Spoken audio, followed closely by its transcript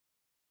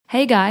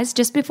Hey guys,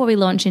 just before we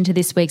launch into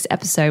this week's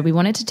episode, we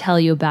wanted to tell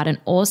you about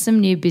an awesome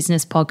new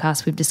business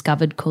podcast we've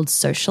discovered called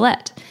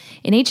Socialette.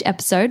 In each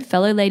episode,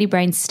 fellow Lady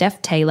Brains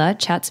Steph Taylor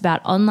chats about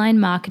online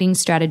marketing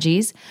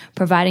strategies,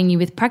 providing you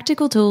with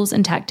practical tools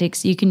and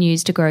tactics you can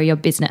use to grow your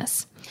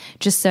business.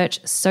 Just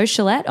search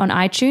Socialette on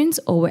iTunes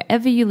or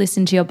wherever you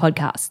listen to your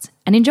podcasts,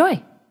 and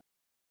enjoy.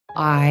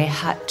 I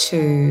had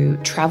to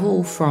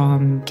travel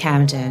from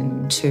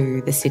Camden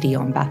to the city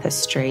on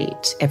Bathurst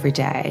Street every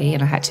day,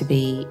 and I had to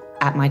be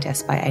at my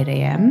desk by 8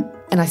 a.m.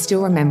 And I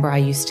still remember I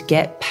used to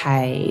get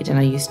paid and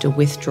I used to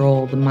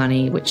withdraw the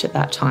money, which at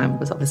that time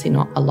was obviously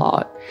not a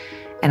lot.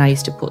 And I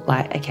used to put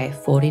like, okay,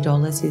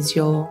 $40 is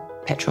your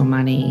petrol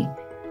money,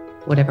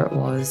 whatever it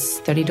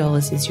was,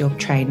 $30 is your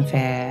train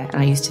fare. And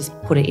I used to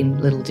put it in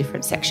little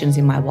different sections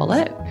in my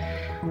wallet.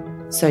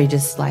 So you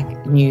just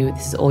like knew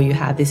this is all you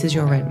have, this is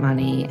your rent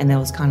money. And there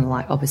was kind of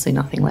like obviously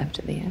nothing left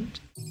at the end.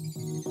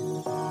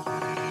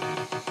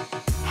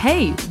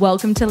 Hey,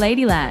 welcome to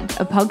Ladyland,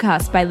 a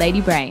podcast by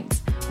Lady Brains,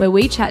 where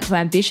we chat to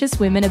ambitious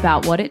women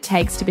about what it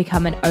takes to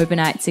become an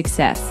overnight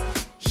success.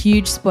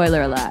 Huge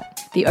spoiler alert,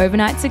 the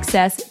overnight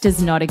success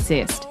does not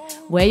exist.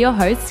 We're your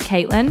hosts,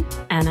 Caitlin,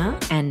 Anna,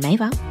 and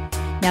Mava.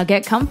 Now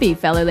get comfy,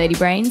 fellow Lady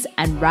Brains,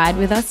 and ride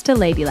with us to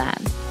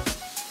Ladyland.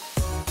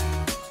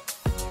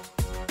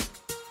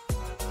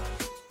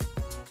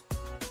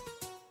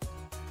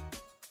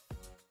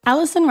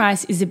 Alison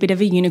Rice is a bit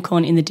of a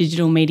unicorn in the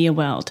digital media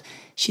world.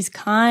 She's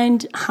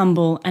kind,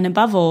 humble, and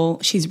above all,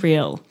 she's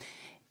real.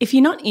 If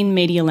you're not in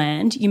media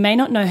land, you may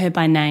not know her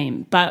by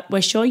name, but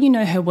we're sure you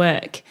know her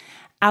work.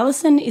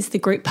 Alison is the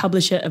group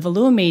publisher of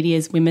Allure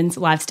Media's women's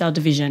lifestyle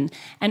division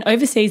and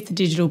oversees the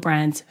digital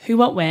brands Who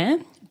What Wear,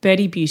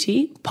 Birdie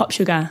Beauty, Pop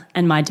Sugar,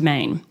 and My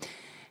Domain.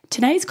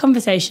 Today's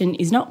conversation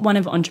is not one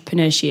of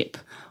entrepreneurship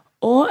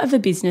or of a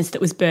business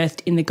that was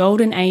birthed in the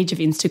golden age of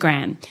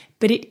Instagram,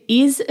 but it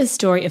is a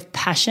story of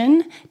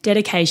passion,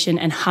 dedication,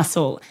 and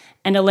hustle,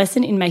 and a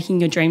lesson in making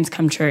your dreams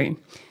come true.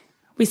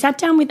 We sat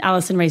down with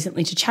Alison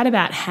recently to chat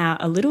about how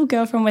a little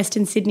girl from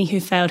Western Sydney who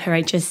failed her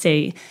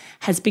HSC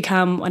has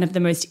become one of the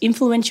most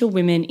influential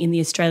women in the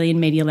Australian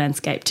media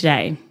landscape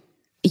today.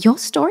 Your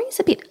story is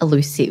a bit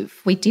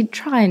elusive. We did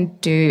try and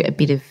do a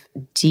bit of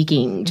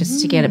digging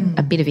just to get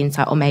a bit of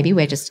insight, or maybe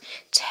we're just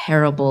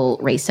terrible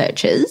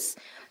researchers.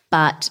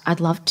 But I'd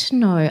love to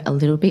know a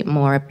little bit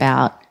more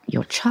about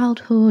your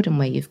childhood and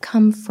where you've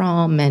come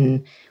from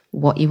and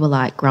what you were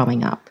like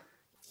growing up.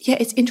 Yeah,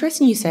 it's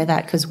interesting you say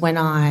that because when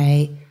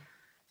I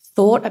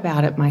thought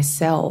about it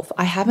myself,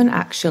 I haven't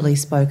actually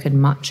spoken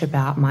much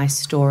about my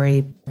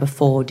story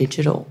before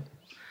digital.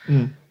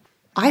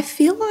 I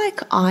feel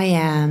like I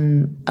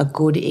am a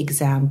good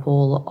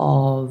example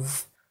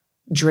of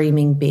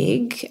dreaming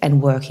big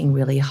and working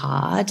really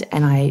hard,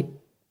 and I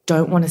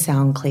don't want to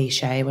sound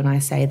cliche when I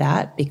say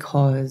that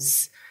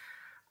because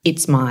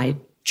it's my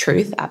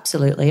truth,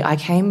 absolutely. I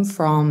came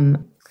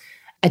from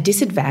a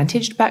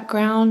disadvantaged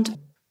background.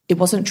 It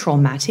wasn't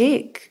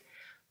traumatic,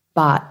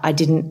 but I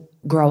didn't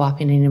grow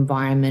up in an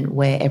environment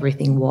where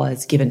everything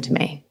was given to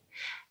me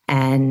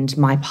and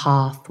my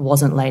path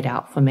wasn't laid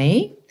out for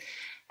me.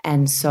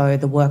 And so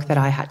the work that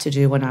I had to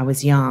do when I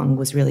was young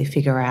was really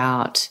figure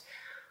out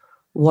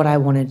what I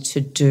wanted to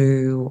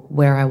do,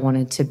 where I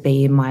wanted to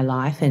be in my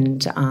life.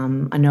 And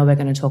I know we're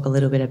going to talk a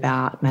little bit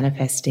about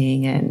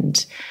manifesting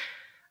and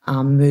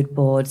mood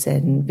boards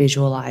and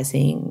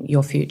visualizing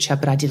your future,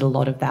 but I did a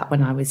lot of that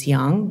when I was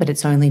young. But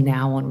it's only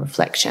now on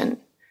reflection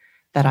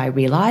that I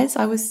realized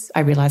that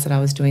I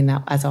was doing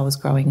that as I was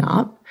growing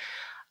up.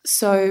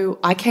 So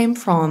I came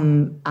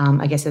from,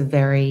 I guess, a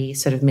very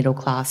sort of middle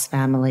class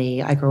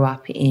family. I grew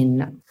up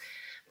in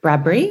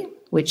Bradbury,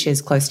 which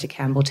is close to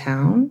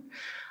Campbelltown.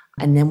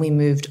 And then we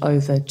moved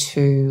over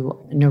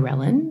to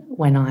Narellan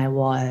when I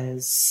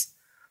was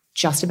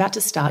just about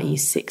to start year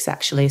 6,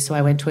 actually. So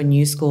I went to a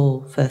new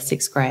school for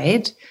 6th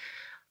grade.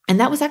 And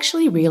that was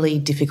actually really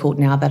difficult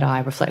now that I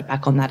reflect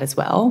back on that as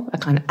well. I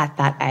kind of at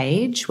that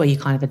age where you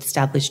kind of had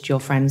established your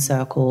friend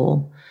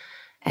circle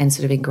and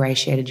sort of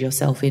ingratiated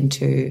yourself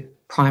into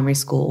primary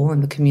school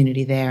and the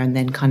community there, and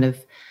then kind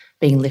of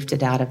being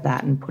lifted out of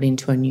that and put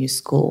into a new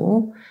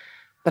school.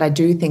 But I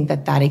do think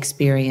that that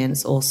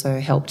experience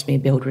also helped me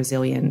build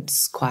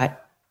resilience quite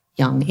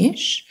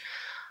young-ish.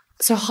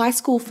 So high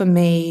school for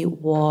me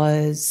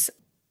was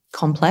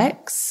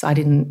complex. I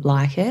didn't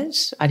like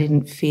it. I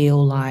didn't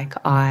feel like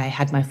I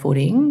had my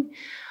footing.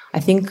 I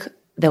think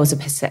there was a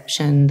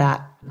perception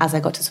that as I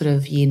got to sort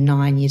of year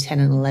 9, year 10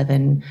 and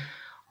 11,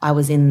 I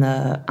was in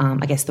the,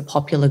 I guess, the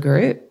popular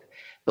group,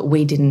 but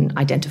we didn't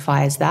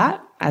identify as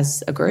that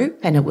as a group,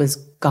 and it was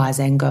guys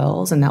and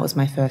girls, and that was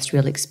my first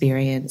real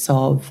experience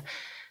of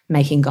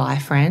making guy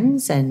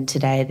friends, and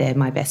today they're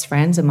my best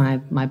friends and my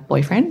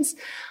boyfriends.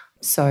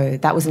 So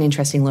that was an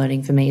interesting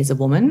learning for me as a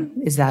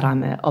woman, is that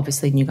I'm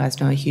obviously, you guys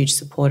know, a huge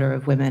supporter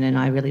of women and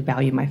I really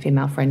value my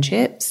female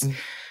friendships.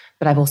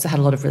 But I've also had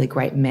a lot of really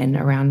great men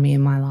around me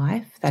in my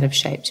life that have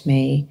shaped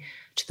me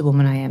to the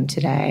woman I am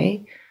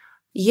today.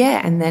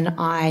 Yeah, and then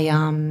I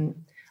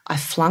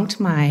flunked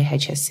my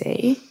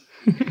HSC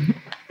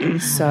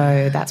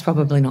So that's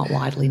probably not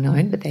widely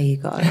known, but there you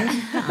go.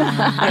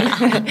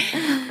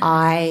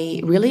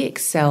 I really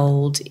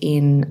excelled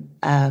in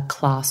a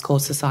class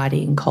called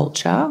Society and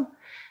Culture,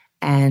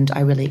 and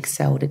I really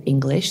excelled at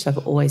English. So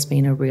I've always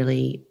been a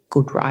really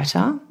good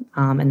writer,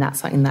 and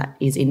that's something that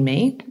is in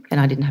me, and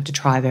I didn't have to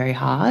try very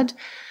hard.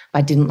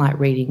 I didn't like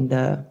reading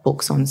the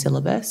books on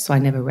syllabus, so I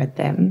never read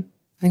them.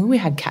 I think we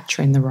had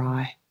Catcher in the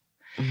Rye,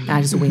 and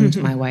I just winged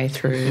my way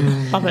through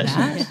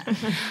that.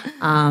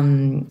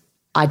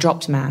 I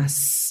dropped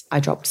maths, I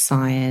dropped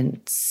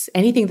science.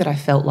 Anything that I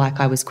felt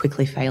like I was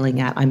quickly failing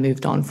at, I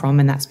moved on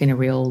from, and that's been a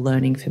real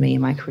learning for me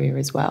in my career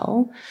as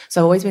well. So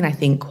I've always been, I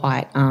think,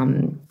 quite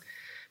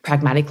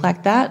pragmatic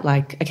like that,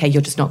 like, okay,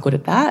 you're just not good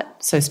at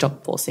that, so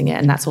stop forcing it.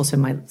 And that's also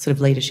my sort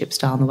of leadership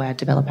style and the way I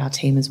develop our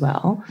team as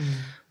well.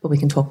 But we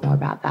can talk more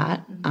about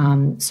that.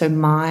 So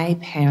my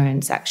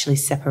parents actually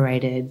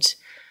separated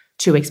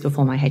 2 weeks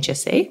before my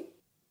HSC.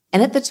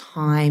 And at the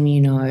time, you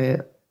know,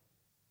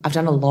 I've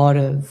done a lot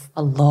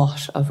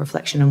of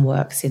reflection and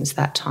work since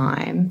that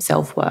time,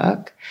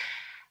 self-work.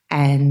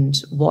 And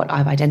what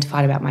I've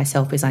identified about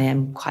myself is I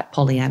am quite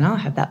Pollyanna. I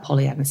have that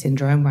Pollyanna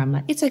syndrome where I'm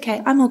like, it's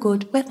okay, I'm all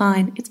good, we're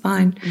fine, it's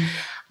fine.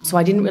 So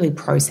I didn't really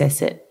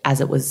process it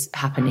as it was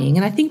happening.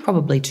 And I think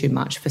probably too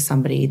much for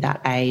somebody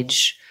that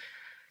age,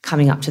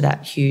 coming up to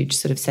that huge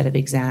sort of set of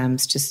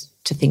exams,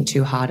 just to think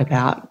too hard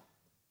about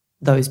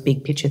those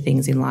big picture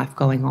things in life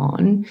going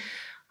on.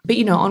 But,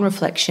 you know, on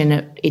reflection,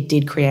 it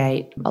did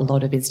create a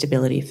lot of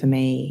instability for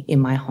me in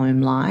my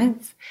home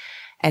life.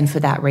 And for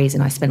that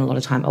reason, I spent a lot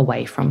of time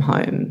away from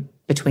home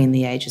between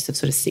the ages of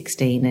sort of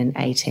 16 and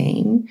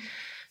 18.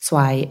 So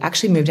I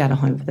actually moved out of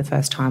home for the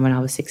first time when I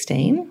was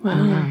 16.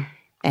 Wow.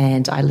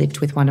 And I lived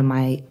with one of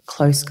my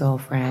close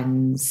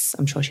girlfriends.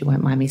 I'm sure she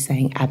won't mind me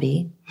saying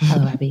Abby.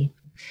 Hello, Abby.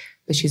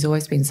 But she's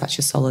always been such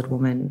a solid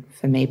woman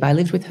for me. But I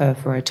lived with her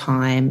for a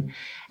time.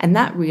 And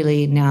that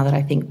really, now that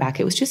I think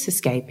back, it was just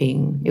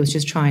escaping. It was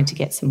just trying to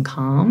get some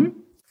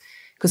calm,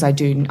 because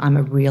I'm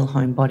a real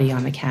homebody.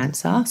 I'm a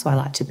Cancer. So I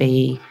like to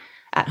be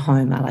at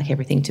home. I like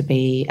everything to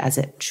be as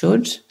it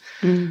should.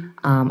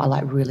 I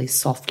like really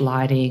soft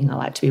lighting. I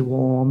like to be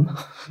warm.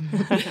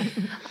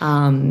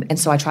 And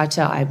so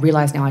I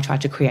realised now I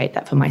tried to create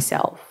that for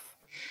myself.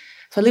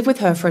 So I lived with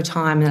her for a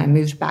time, and I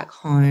moved back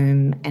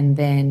home. And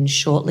then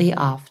shortly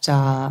after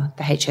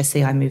the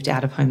HSC, I moved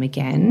out of home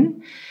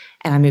again,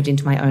 and I moved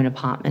into my own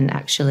apartment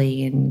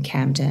actually in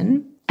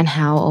Camden. And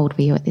how old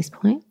were you at this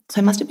point?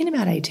 So I must have been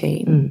about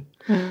 18.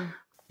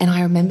 And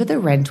I remember the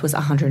rent was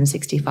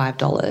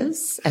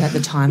 $165. And at the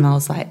time I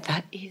was like,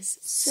 that is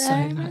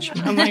so much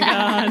money. Oh, my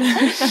God.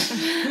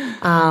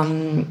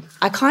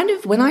 I kind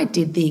of, when I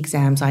did the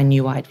exams, I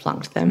knew I'd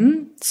flunked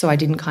them. So I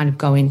didn't kind of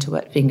go into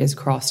it fingers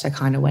crossed. I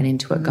kind of went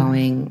into it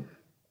going,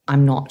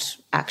 I'm not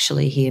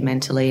actually here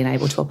mentally and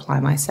able to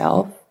apply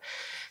myself.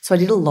 So I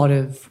did a lot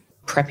of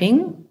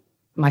prepping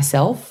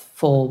myself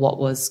for what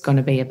was going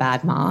to be a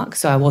bad mark.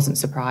 So I wasn't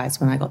surprised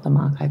when I got the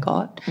mark I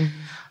got,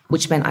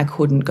 which meant I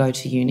couldn't go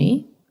to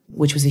uni,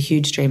 which was a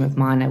huge dream of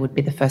mine. I would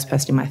be the first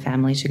person in my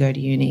family to go to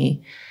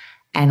uni.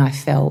 And I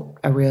felt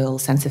a real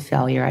sense of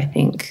failure, I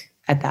think,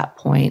 at that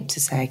point, to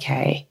say,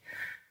 okay,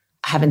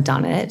 I haven't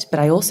done it. But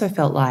I also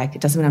felt like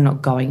it doesn't mean I'm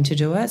not going to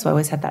do it. So I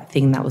always had that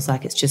thing that was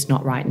like, it's just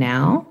not right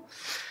now.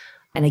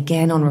 And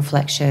again, on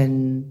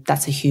reflection,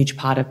 that's a huge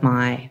part of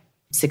my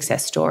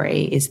success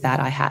story, is that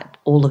I had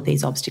all of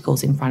these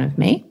obstacles in front of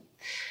me.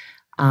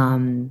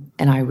 And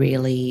I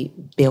really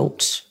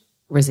built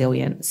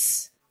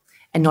resilience.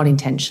 And not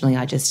intentionally,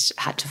 I just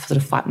had to sort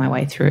of fight my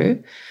way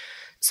through.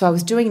 So I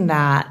was doing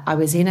that. I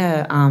was in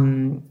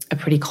a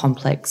pretty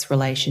complex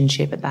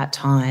relationship at that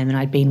time, and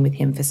I'd been with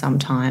him for some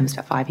time,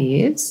 about 5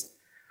 years.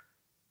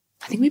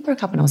 I think we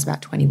broke up when I was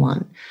about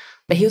 21.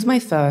 But he was my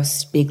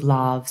first big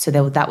love, so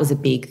that was a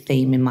big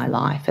theme in my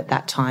life at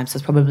that time. So I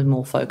was probably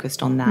more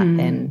focused on that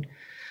than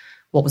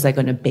what was I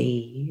going to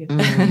be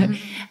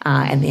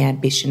and the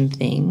ambition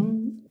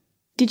thing.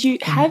 Did you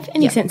have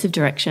any sense of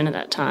direction at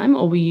that time,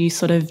 or were you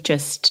sort of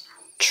just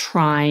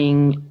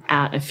trying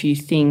out a few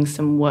things,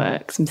 some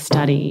work, some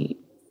study?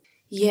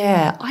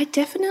 Yeah, I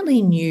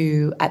definitely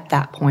knew at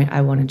that point I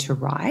wanted to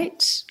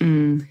write,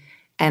 and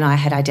I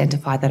had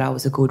identified that I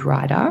was a good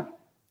writer.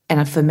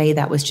 And for me,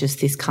 that was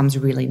just, this comes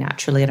really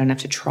naturally. I don't have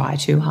to try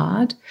too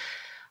hard.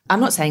 I'm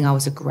not saying I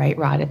was a great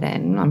writer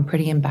then. I'm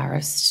pretty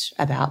embarrassed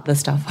about the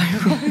stuff I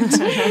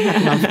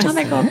wrote. Time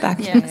I got back.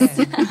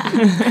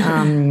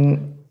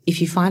 If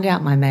you find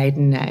out my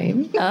maiden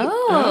name,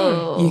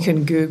 you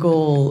can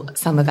Google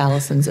some of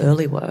Alison's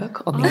early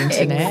work on the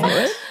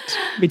internet.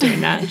 Be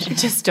doing that.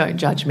 Just don't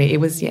judge me. It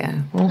was,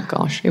 oh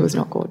gosh, it was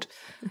not good.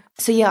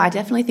 So I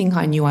definitely think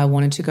I knew I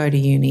wanted to go to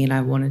uni and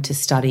I wanted to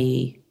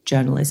study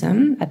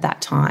journalism at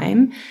that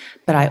time.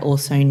 But I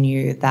also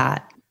knew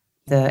that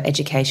the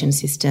education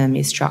system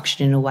is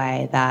structured in a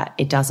way that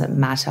it doesn't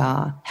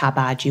matter how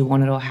bad you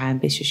want it or how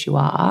ambitious you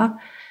are.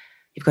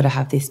 You've got to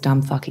have this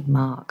dumb fucking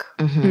mark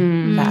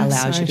that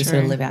allows you to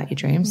sort of live out your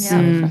dreams.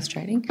 So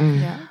frustrating.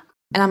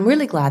 And I'm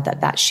really glad that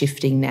that's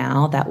shifting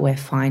now, that we're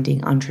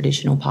finding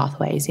untraditional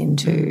pathways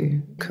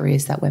into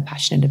careers that we're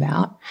passionate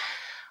about.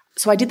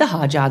 So I did the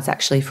hard yards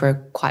actually for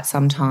quite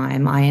some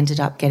time. I ended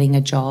up getting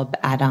a job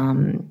at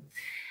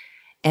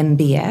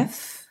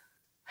MBF,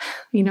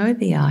 you know,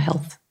 the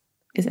health,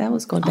 is that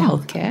what's called, the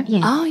healthcare?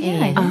 Yeah. Oh,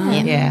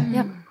 yeah. Yeah.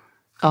 Yep.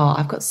 Oh,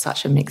 I've got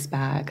such a mixed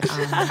bag.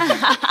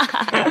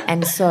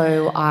 And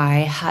so I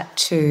had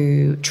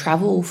to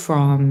travel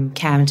from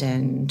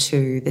Camden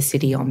to the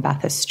city on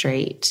Bathurst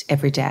Street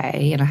every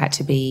day, and I had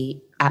to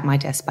be at my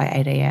desk by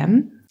 8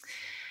 a.m.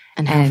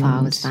 And how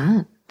far was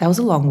that? That was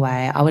a long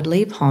way. I would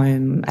leave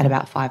home at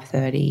about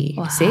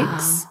 5:30,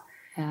 6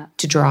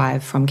 to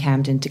drive from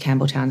Camden to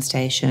Campbelltown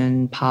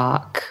Station,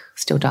 park,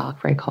 still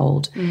dark, very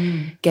cold,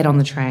 get on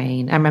the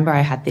train. I remember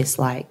I had this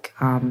like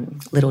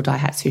little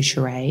Daihatsu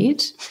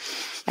Charade,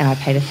 and I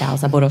paid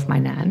 $1,000. I bought off my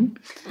nan.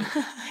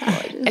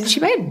 And she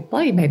made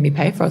me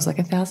pay for it. It was like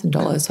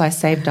 $1,000. So I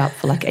saved up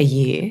for like a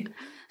year,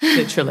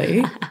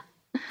 literally,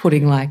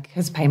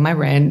 paying my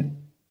rent,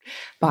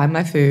 buying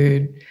my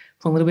food,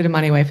 put a little bit of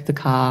money away for the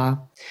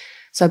car.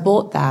 So I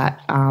bought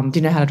that,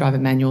 didn't know how to drive a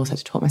manual, so I had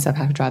to taught myself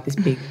how to drive this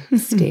big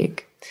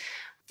stick.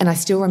 And I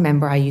still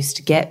remember I used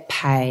to get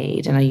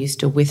paid and I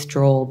used to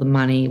withdraw the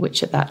money,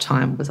 which at that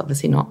time was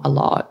obviously not a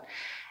lot.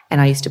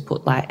 And I used to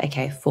put like,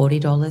 okay,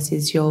 $40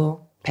 is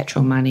your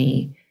petrol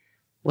money,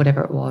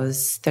 whatever it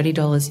was,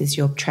 $30 is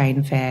your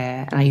train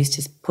fare. And I used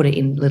to put it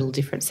in little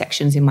different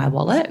sections in my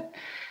wallet.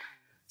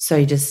 So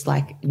you just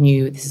like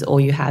knew this is all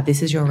you had,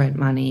 this is your rent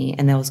money.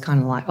 And there was kind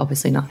of like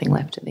obviously nothing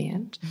left at the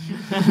end.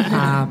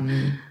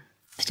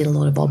 I did a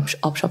lot of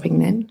op shopping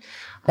then.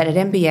 But at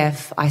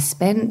MBF, I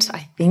spent,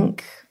 I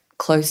think,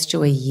 close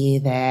to a year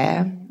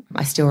there.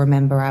 I still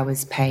remember I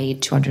was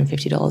paid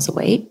 $250 a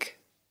week.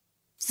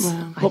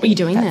 Wow. What were you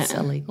doing that's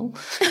there? Illegal.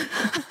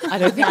 I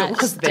don't think it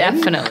was then.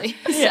 Definitely.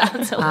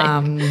 Sounds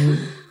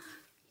illegal.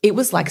 It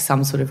was like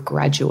some sort of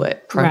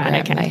graduate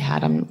program they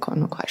had. I'm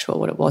not quite sure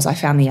what it was. I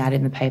found the ad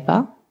in the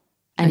paper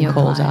and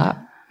called up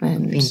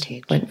and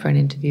went for an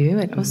interview.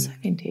 And it was so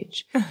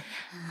vintage. And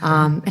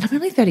I'm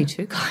only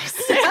 32,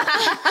 guys.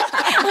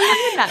 I'm not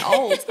even that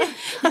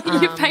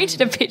old. You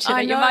painted a picture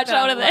that you're much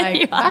older than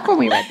you are. Back when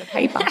we read the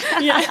paper.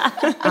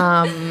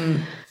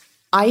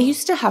 I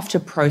used to have to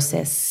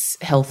process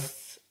health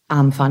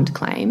fund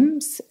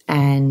claims,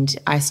 and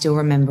I still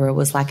remember it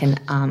was like an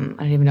I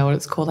don't even know what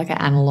it's called, like an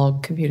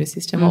analog computer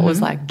system. What was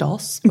like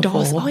DOS?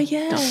 DOS. Oh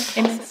yeah.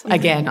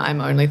 Again,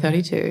 I'm only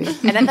 32,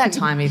 and at that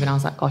time even I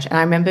was like, gosh. And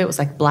I remember it was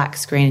like black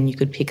screen, and you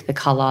could pick the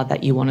color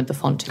that you wanted the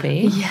font to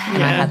be.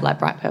 And I had like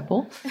bright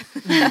purple.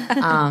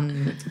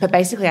 But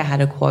basically, I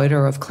had a quota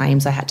of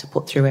claims I had to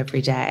put through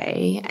every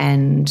day,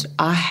 and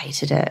I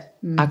hated it.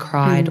 I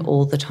cried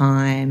all the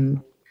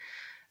time.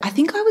 I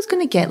think I was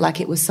going to get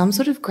like it was some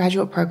sort of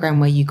graduate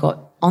program where you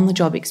got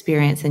on-the-job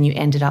experience and you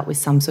ended up with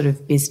some sort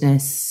of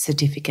business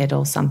certificate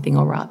or something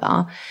or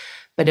other.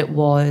 But it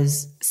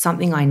was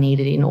something I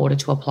needed in order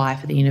to apply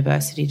for the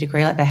university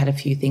degree. Like they had a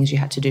few things you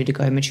had to do to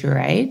go mature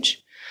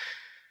age.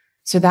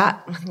 So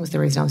that I think was the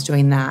reason I was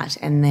doing that.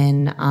 And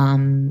then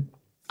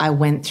I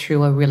went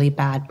through a really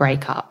bad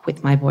breakup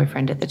with my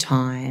boyfriend at the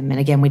time. And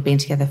again, we'd been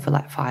together for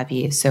like 5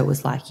 years. So it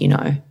was like, you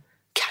know,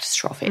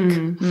 catastrophic.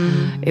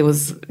 It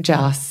was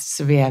just,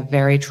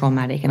 very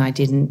traumatic, and I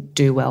didn't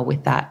do well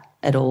with that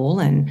at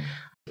all. And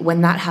when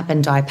that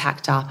happened, I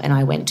packed up and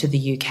I went to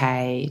the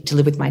UK to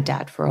live with my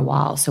dad for a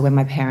while. So when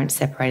my parents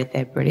separated,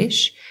 they're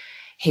British,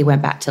 he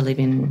went back to live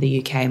in the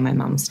UK and my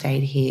mum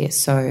stayed here.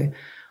 So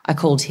I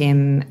called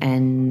him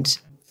and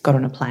got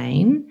on a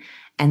plane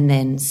and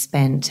then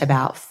spent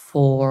about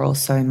 4 or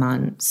so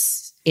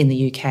months in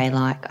the UK.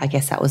 Like, I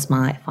guess that was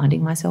my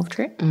finding myself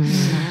trip.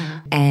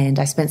 And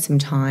I spent some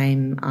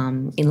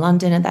time in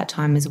London at that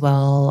time as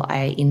well.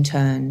 I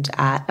interned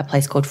at a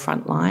place called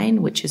Frontline,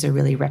 which is a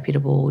really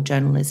reputable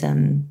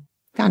journalism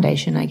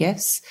foundation, I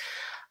guess.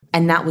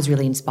 And that was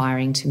really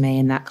inspiring to me,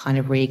 and that kind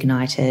of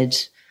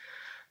reignited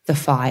the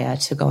fire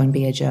to go and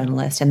be a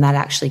journalist. And that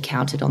actually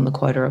counted on the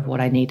quota of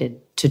what I needed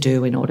to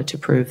do in order to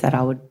prove that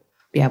I would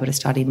be able to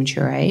study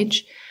mature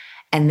age.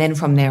 And then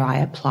from there I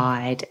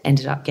applied,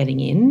 ended up getting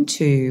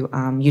into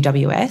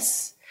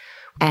UWS.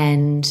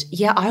 And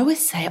yeah, I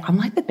always say I'm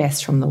like the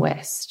best from the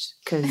West,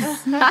 because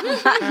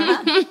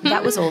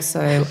that was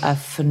also a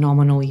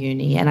phenomenal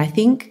uni. And I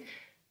think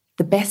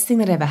the best thing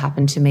that ever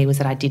happened to me was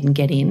that I didn't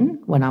get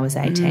in when I was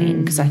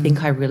 18, because I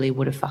think I really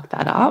would have fucked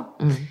that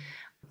up,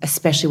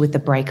 especially with the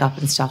breakup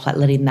and stuff, like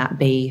letting that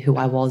be who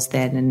I was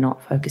then and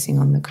not focusing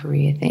on the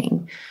career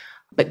thing.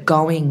 But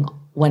going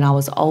when I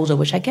was older,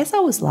 which I guess I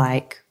was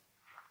like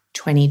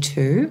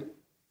 22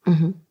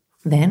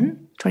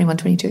 then, 21,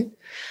 22.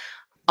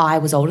 I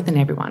was older than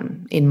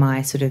everyone in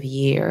my sort of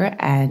year,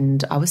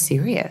 and I was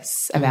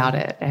serious about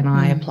it, and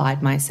I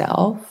applied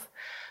myself.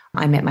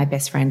 I met my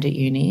best friend at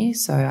uni,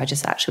 so I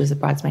just actually was a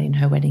bridesmaid in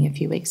her wedding a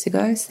few weeks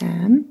ago,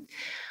 Sam.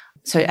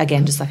 So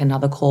again, just like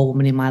another core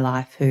woman in my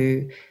life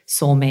who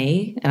saw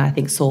me, and I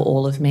think saw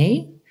all of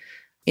me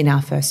in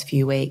our first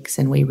few weeks,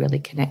 and we really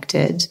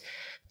connected.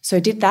 So I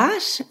did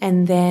that,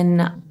 and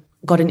then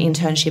got an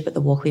internship at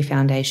the Walkley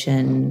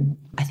Foundation,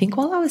 I think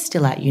while I was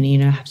still at uni. You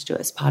know, have to do it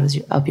as part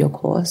of your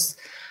course.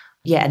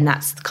 Yeah, and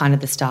that's kind of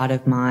the start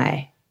of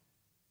my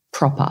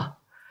proper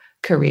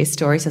career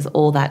story. So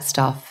all that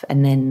stuff,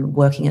 and then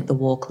working at the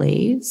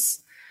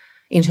Walkleys,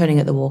 interning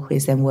at the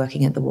Walkleys, then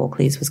working at the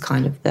Walkleys was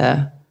kind of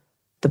the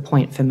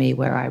point for me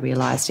where I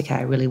realised, okay,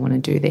 I really want to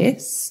do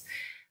this.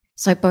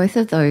 So both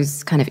of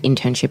those kind of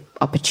internship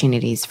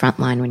opportunities,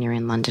 Frontline when you're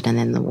in London and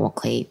then the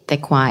Walkley, they're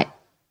quite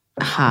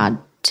hard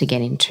to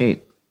get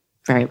into,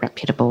 very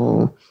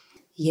reputable.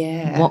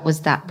 Yeah. What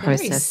was that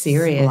process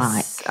very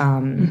serious,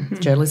 like?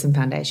 Journalism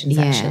foundations,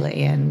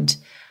 actually. And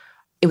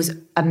it was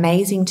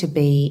amazing to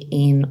be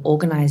in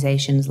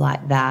organisations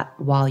like that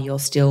while you're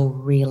still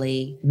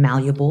really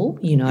malleable,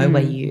 you know,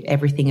 where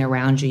everything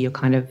around you, you're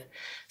kind of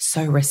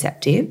so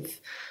receptive.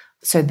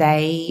 So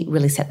they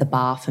really set the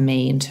bar for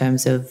me in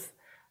terms of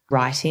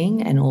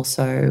writing and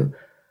also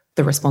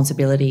the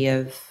responsibility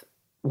of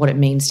what it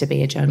means to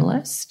be a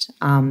journalist.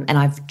 And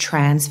I've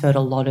transferred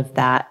a lot of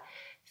that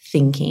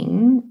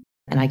thinking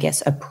and I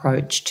guess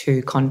approach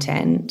to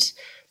content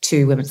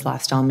to women's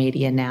lifestyle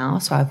media now.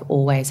 So I've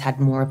always had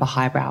more of a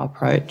highbrow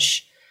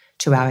approach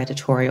to our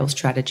editorial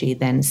strategy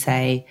than,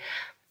 say,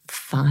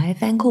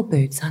 5 ankle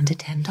boots under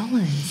 $10.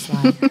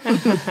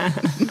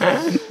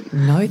 Like,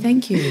 no,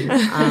 thank you.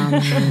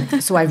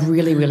 So I've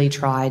really, really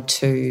tried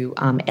to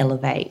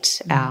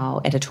elevate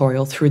our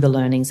editorial through the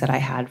learnings that I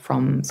had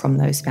from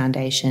those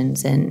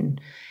foundations. And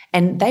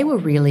they were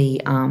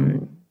really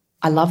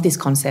I love this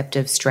concept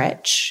of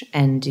stretch,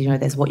 and, you know,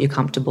 there's what you're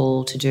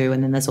comfortable to do,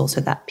 and then there's also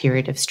that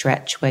period of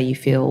stretch where you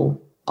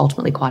feel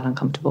ultimately quite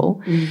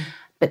uncomfortable.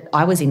 But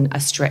I was in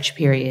a stretch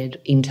period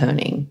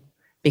interning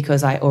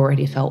because I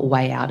already felt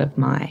way out of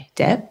my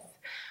depth.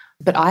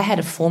 But I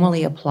had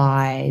formally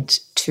applied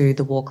to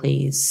the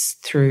Walkleys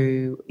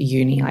through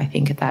uni, I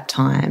think, at that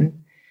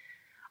time.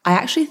 I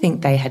actually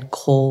think they had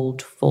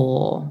called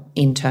for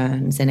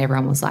interns and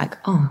everyone was like,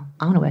 oh,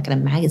 I want to work at a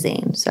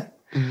magazine. So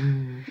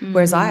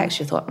whereas I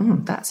actually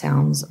thought, that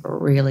sounds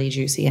really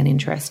juicy and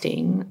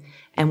interesting.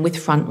 And with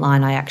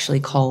Frontline, I actually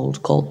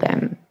called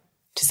them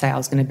to say I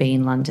was going to be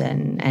in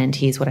London and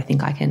here's where I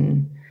think I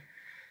can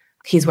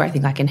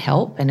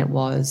help. And it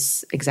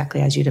was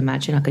exactly as you'd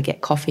imagine. I could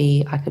get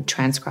coffee, I could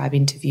transcribe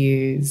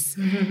interviews,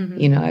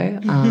 you know,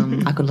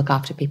 I could look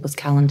after people's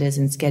calendars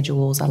and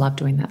schedules. I love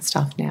doing that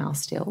stuff now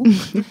still.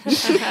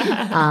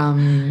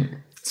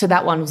 So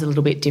that one was a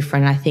little bit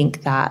different. I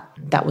think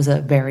that was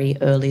a very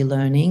early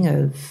learning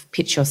of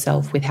pitch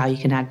yourself with how you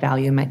can add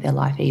value and make their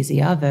life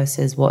easier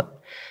versus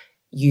what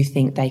you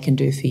think they can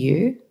do for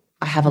you.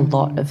 I have a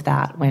lot of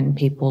that when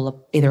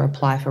people either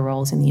apply for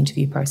roles in the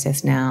interview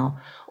process now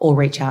or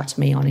reach out to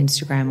me on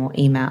Instagram or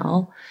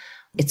email.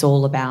 It's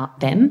all about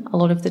them a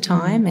lot of the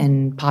time,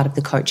 and part of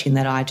the coaching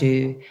that I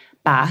do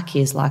back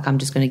is like, I'm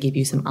just going to give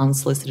you some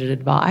unsolicited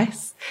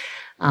advice.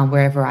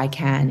 Wherever I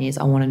can is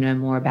I want to know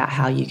more about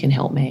how you can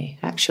help me,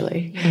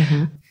 actually.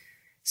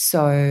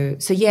 So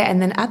yeah,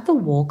 and then at the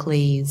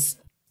Walkleys,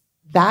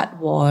 that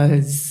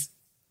was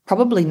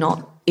probably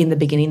not in the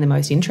beginning the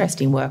most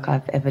interesting work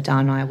I've ever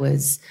done. I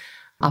was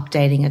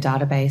updating a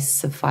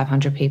database of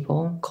 500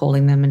 people,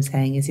 calling them and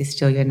saying, is this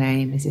still your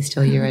name? Is this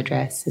still your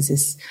address? Is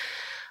this,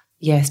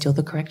 still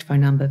the correct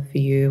phone number for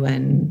you?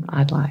 And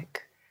I'd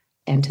like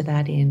enter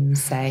that in,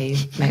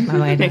 save, make my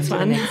way down to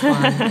the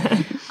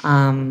next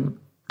one.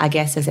 I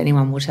guess as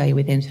anyone will tell you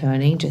with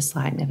interning, just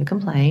like never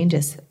complain,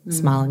 just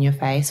smile on your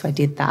face. So I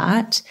did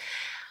that.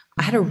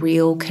 I had a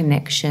real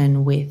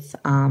connection with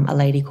a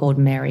lady called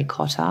Mary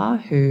Cotter,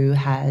 who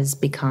has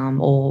become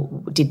or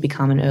did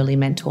become an early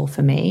mentor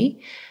for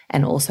me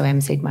and also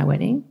emceed my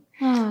wedding.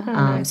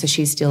 So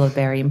she's still a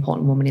very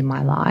important woman in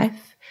my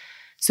life.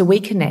 So we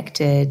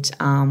connected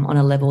on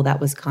a level that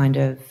was kind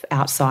of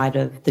outside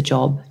of the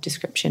job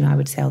description, I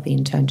would say, or the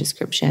intern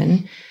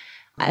description.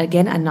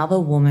 Again, another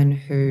woman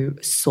who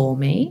saw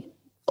me,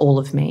 all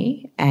of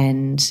me,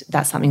 and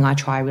that's something I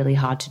try really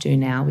hard to do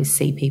now is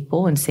see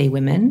people and see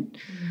women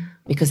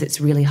because it's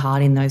really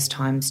hard in those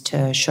times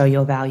to show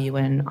your value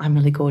and I'm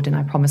really good and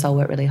I promise I'll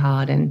work really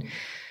hard and,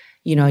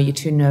 you know, you're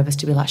too nervous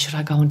to be like, should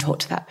I go and talk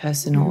to that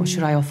person or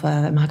should I offer,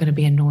 am I going to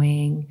be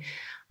annoying?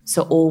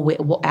 So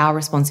our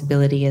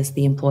responsibility as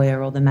the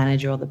employer or the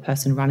manager or the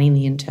person running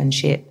the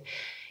internship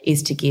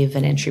is to give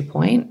an entry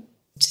point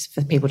just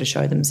for people to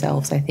show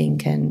themselves, I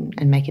think, and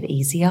make it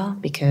easier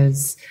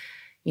because,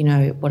 you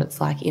know, what it's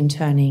like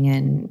interning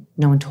and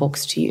no one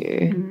talks to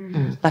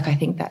you. Like, I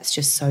think that's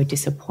just so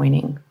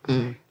disappointing.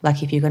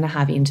 Like, if you're going to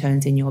have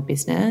interns in your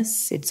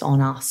business, it's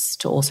on us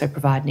to also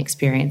provide an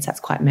experience that's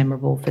quite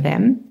memorable for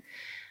them.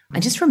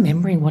 And just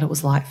remembering what it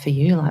was like for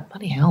you, like,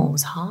 bloody hell, it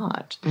was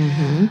hard.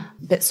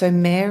 But so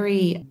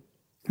Mary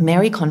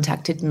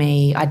contacted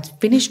me. I'd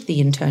finished the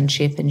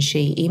internship and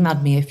she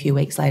emailed me a few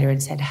weeks later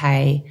and said,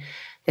 hey,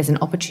 there's an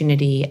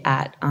opportunity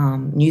at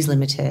News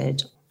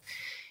Limited.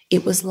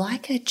 It was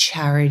like a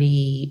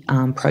charity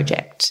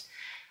project.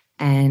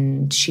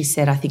 And she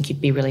said, I think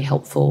you'd be really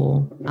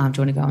helpful. Do you want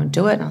to go and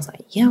do it? And I was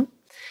like, yeah.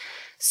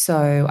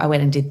 So I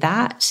went and did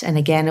that. And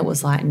again, it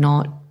was like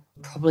not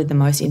probably the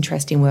most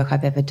interesting work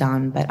I've ever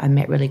done, but I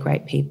met really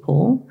great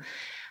people,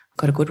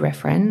 got a good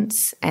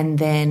reference. And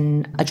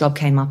then a job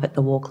came up at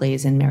the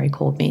Walkleys and Mary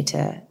called me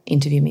to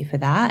interview me for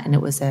that. And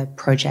it was a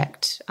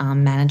project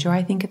manager,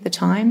 I think, at the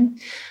time.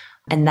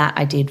 And that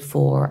I did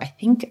for, I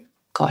think,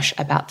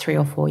 about 3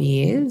 or 4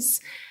 years.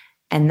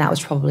 And that was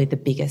probably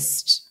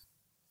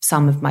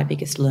some of my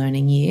biggest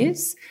learning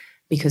years,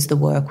 because the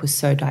work was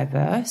so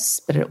diverse,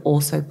 but it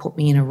also put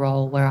me in a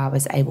role where I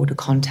was able to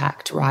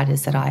contact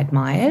writers that I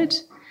admired.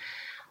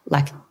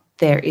 Like,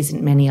 there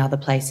isn't many other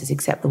places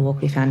except the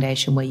Walkley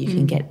Foundation where you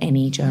can get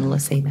any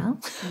journalist's email.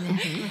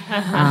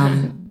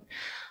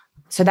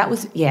 So that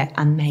was,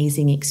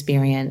 amazing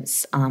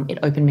experience. It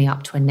opened me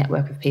up to a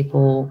network of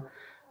people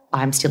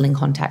I'm still in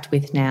contact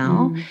with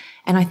now.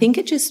 And I think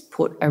it just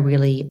put a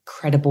really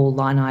credible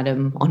line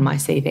item on my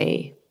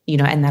CV,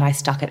 and that I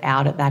stuck it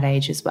out at that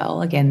age as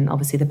well. Again,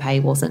 obviously the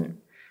pay wasn't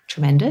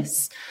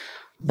tremendous,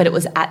 but it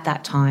was at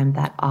that time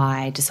that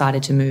I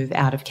decided to move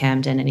out of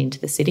Camden and into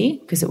the city,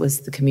 because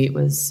the commute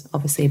was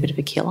obviously a bit of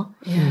a killer.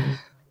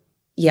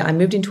 Yeah, I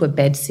moved into a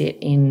bedsit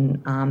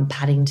in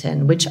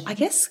Paddington, which I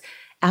guess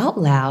out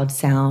loud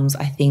sounds,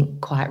 I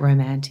think, quite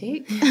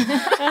romantic.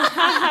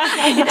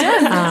 It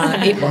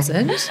does. It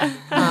wasn't.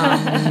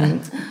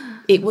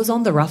 It was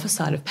on the rougher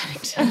side of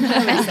Paddington.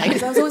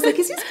 Because I was always like,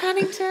 is this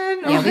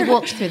Paddington? Yeah, we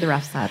walked through the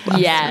rough side.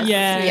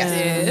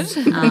 Yes.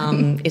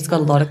 It's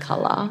got a lot of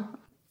colour.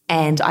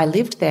 And I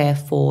lived there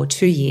for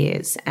 2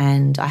 years,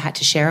 and I had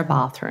to share a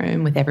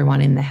bathroom with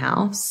everyone in the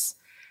house.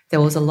 There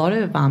was a lot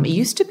of it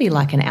used to be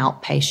like an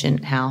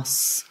outpatient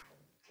house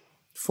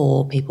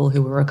for people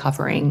who were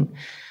recovering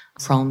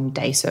from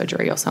day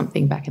surgery or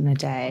something back in the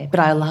day. But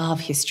I love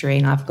history,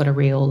 and I've got a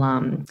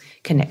real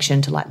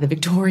connection to like the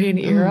Victorian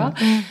era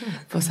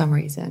for some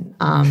reason.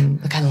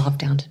 Like, I love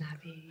Downton Abbey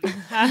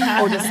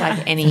or just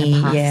like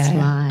any,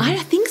 I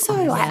think so.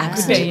 I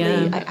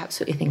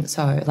absolutely think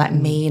so. Like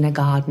me in a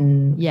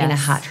garden in a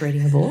hut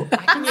reading a book.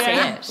 I can see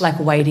it. Like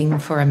waiting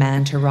for a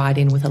man to write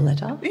in with a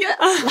letter. Yeah.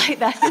 Like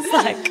that is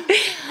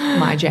like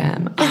my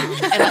jam.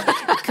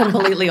 And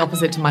completely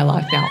opposite to my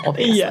life now,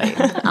 obviously.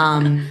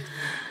 Yeah.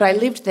 But I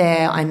lived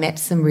there. I met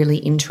some really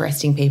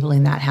interesting people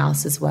in that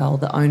house as well.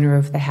 The owner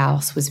of the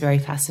house was very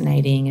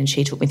fascinating, and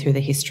she took me through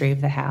the history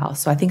of the house.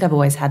 So I think I've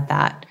always had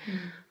that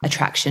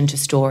attraction to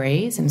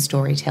stories and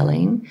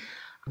storytelling.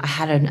 I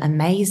had an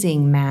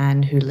amazing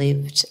man who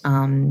lived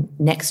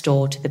next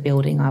door to the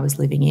building I was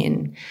living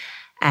in,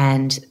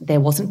 and there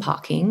wasn't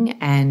parking,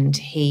 and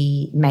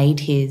he made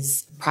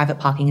his private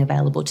parking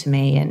available to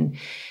me. And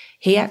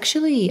he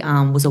actually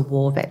was a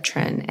war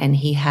veteran, and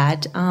he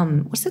had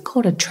what's it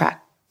called, a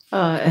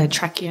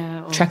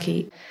trachea.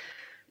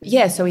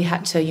 Yeah, so he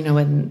had to,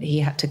 when he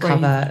had to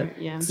cover,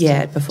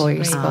 before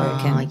he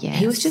spoke. And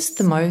he was just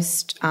the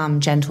most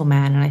gentle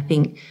man. And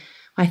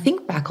I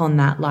think back on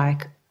that,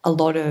 like a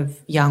lot of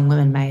young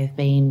women may have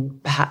been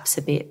perhaps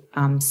a bit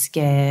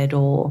scared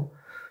or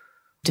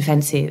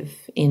defensive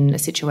in a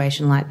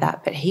situation like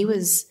that. But he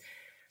was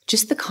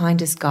just the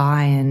kindest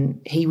guy, and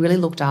he really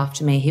looked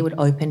after me. He would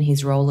open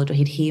his roller door.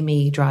 He'd hear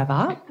me drive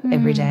up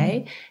every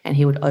day, and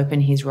he would open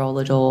his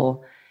roller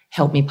door,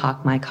 help me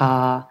park my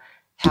car.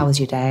 How was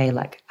your day?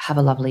 Like, have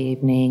a lovely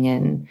evening.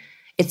 And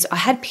I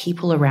had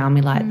people around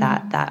me like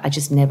that I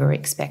just never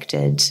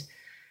expected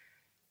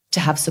to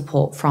have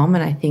support from.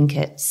 And I think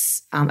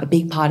it's a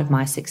big part of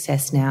my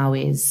success now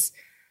is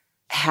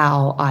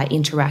how I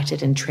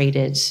interacted and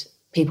treated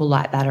people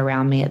like that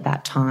around me at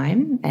that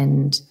time,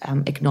 and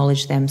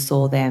acknowledged them,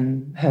 saw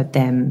them, heard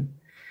them,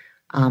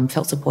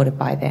 felt supported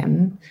by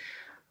them.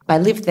 I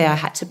lived there. I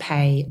had to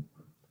pay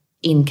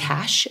in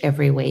cash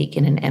every week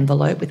in an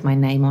envelope with my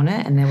name on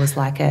it, and there was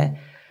like a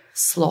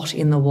slot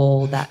in the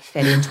wall that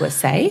fed into a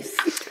safe.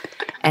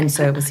 And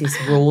so it was this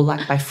rule,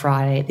 like by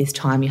Friday at this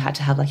time you had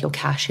to have like your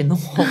cash in the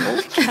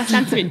wall.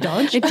 Sounds a bit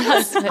dodgy. It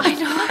does. I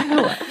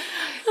know.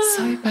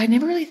 So, but I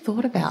never really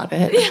thought about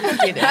it.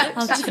 I did it.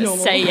 I'll just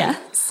say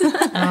yes.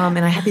 And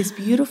I had this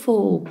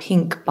beautiful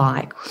pink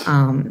bike.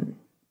 And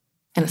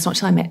it's not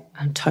till I met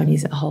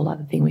Tony's a whole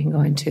other thing we can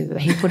go into, that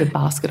he put a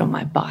basket on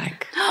my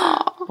bike.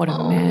 What a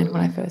man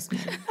when I first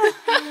met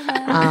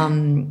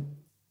him.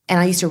 And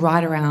I used to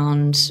ride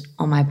around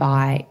on my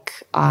bike.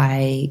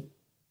 I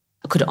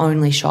could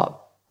only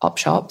shop op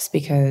shops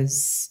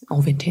because,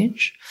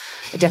 vintage.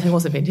 It definitely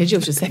wasn't vintage. It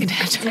was just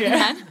secondhand.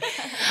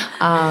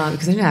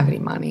 Because I didn't have any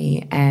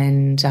money.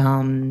 And,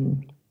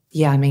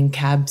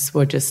 cabs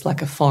were just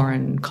like a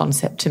foreign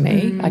concept to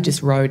me. I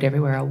just rode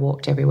everywhere. I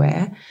walked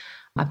everywhere.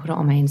 I put it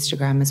on my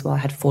Instagram as well. I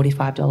had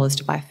 $45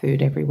 to buy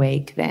food every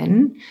week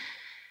then.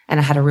 And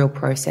I had a real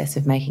process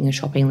of making a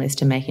shopping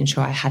list and making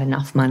sure I had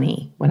enough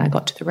money when I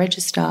got to the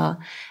register.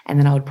 And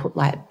then I would put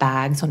like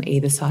bags on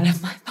either side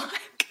of my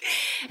bike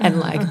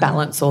and like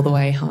balance all the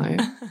way home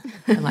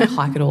and like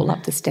hike it all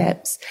up the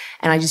steps.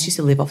 And I just used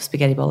to live off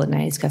spaghetti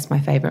bolognese because that's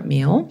my favourite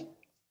meal.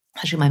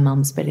 Actually, my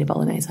mum's spaghetti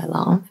bolognese I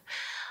love.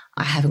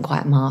 I haven't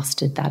quite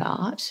mastered that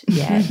art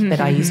yet, but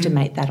I used to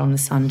make that on a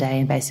Sunday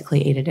and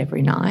basically eat it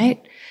every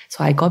night.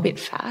 So I got a bit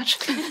fat.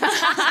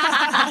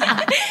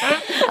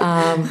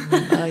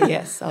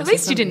 Yes. At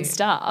least you didn't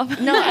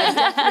starve. No, I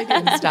definitely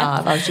didn't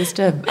starve. I was just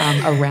a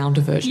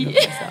rounder version of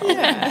myself.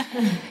 Yeah.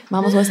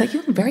 Mum was always like,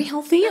 "You're very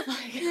healthy." I'm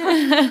like,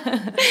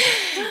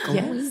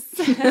 yes.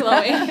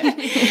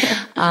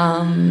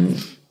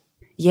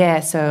 Yeah,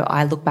 so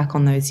I look back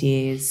on those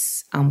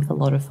years with a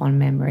lot of fond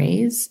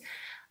memories.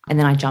 And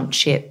then I jumped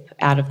ship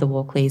out of the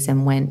Walkleys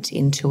and went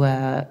into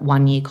a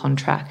 1-year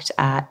contract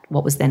at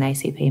what was then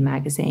ACP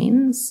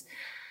Magazines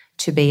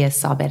to be a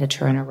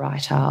sub-editor and a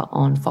writer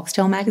on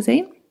Foxtel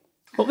magazine.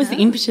 What was the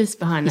impetus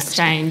behind that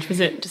change? Was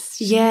it just...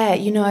 Yeah,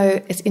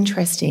 it's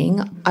interesting.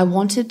 I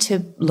wanted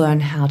to learn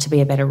how to be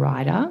a better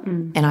writer,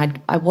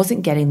 and I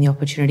wasn't getting the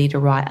opportunity to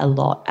write a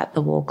lot at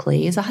the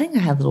Walkleys. I think I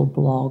had a little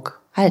blog.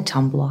 I had a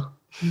Tumblr.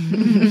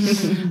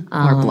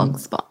 Or a blog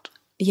spot.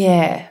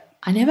 Yeah.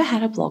 I never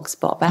had a blog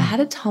spot, but I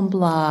had a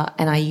Tumblr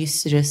and I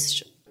used to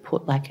just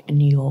put like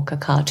New Yorker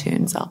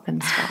cartoons up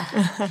and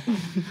stuff.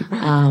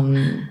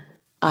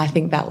 I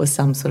think that was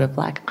some sort of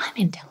like, I'm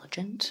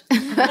intelligent.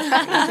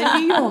 As a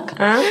New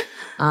Yorker.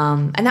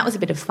 And that was a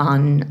bit of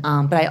fun.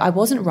 But I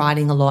wasn't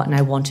writing a lot and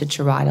I wanted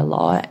to write a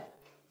lot.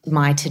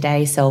 My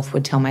today self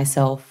would tell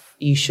myself,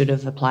 you should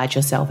have applied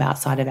yourself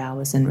outside of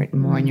hours and written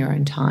more in your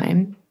own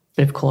time.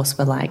 But of course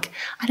we're like,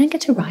 I don't get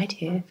to write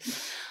here.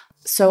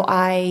 So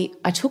I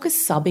took a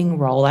subbing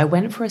role. I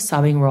went for a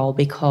subbing role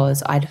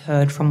because I'd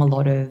heard from a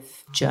lot of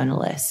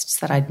journalists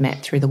that I'd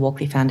met through the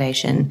Walkley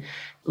Foundation,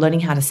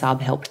 learning how to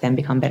sub helped them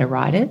become better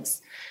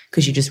writers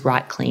because you just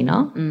write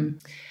cleaner.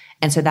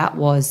 And so that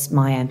was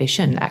my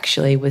ambition,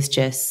 actually, was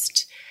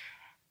just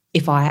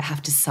if I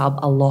have to sub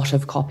a lot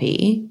of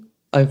copy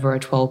over a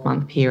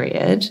 12-month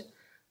period,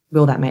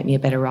 will that make me a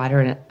better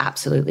writer? And it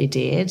absolutely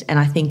did. And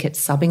I think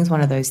subbing is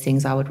one of those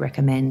things I would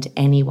recommend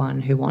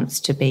anyone who wants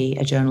to be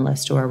a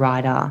journalist or a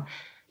writer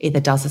either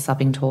does a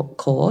subbing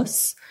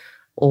course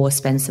or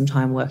spends some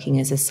time working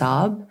as a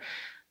sub,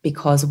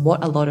 because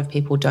what a lot of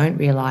people don't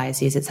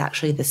realise is it's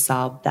actually the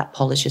sub that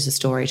polishes a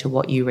story to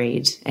what you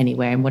read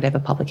anywhere in whatever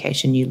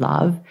publication you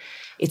love.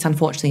 It's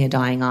unfortunately a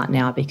dying art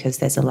now because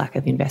there's a lack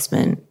of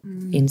investment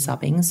in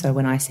subbing. So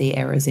when I see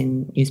errors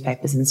in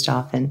newspapers and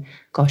stuff, and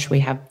gosh,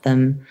 we have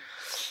them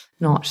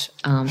not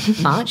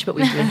much, but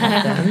we do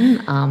have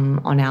them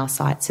on our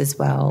sites as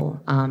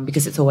well,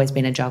 because it's always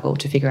been a juggle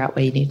to figure out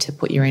where you need to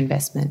put your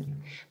investment.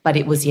 But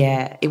it was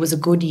a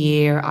good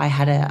year. I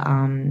had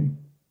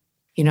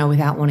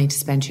without wanting to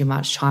spend too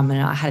much time on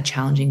it, I had a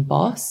challenging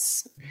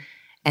boss,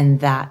 and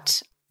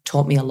that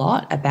taught me a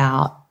lot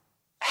about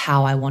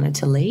how I wanted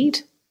to lead.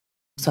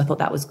 So I thought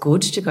that was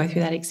good to go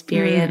through that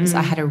experience.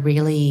 I had a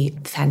really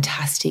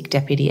fantastic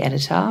deputy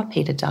editor,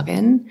 Peter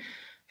Duggan,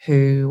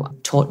 who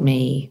taught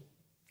me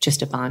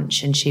just a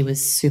bunch, and she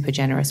was super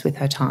generous with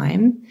her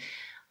time.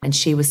 And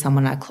she was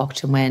someone I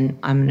clocked and went,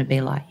 I'm going to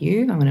be like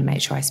you. I'm going to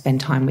make sure I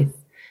spend time with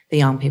the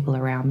young people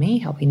around me,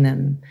 helping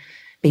them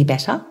be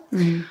better.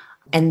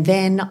 And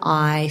then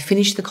I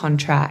finished the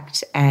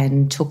contract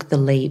and took the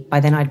leap. By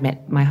then I'd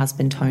met my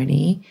husband,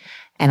 Tony,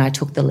 and I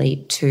took the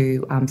leap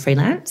to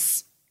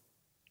freelance.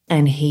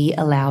 And he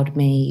allowed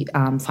me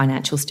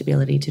financial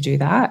stability to do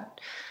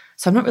that.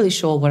 So I'm not really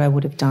sure what I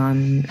would have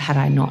done had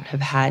I not have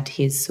had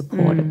his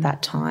support at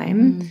that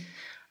time.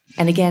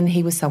 And again,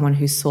 he was someone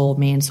who saw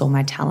me and saw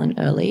my talent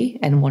early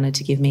and wanted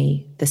to give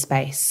me the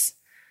space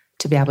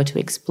to be able to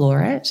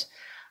explore it.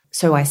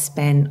 So I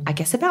spent, I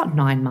guess, about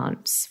 9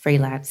 months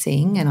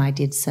freelancing, and I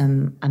did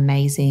some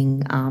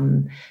amazing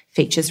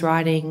features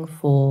writing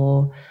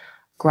for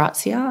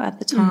Grazia at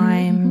the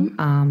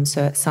time.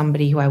 So it's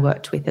somebody who I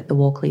worked with at the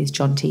Walkleys,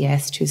 John T.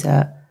 Est, who's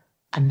a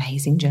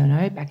amazing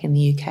journo back in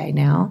the UK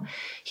now.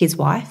 His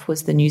wife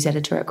was the news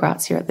editor at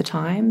Grazia at the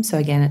time. So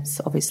again,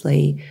 it's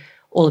obviously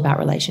all about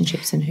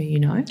relationships and who you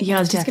know. Yeah, I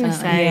was just going to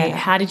say,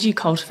 how did you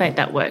cultivate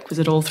that work? Was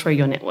it all through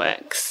your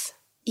networks?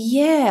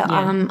 Yeah.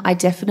 I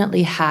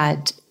definitely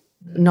had,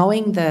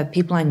 knowing the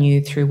people I knew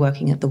through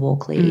working at the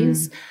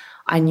Walkleys,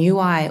 I knew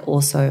I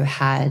also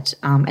had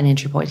an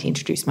entry point to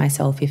introduce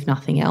myself, if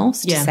nothing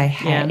else, to say,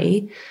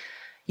 hey,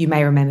 you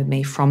may remember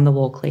me from the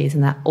Walkleys,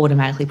 and that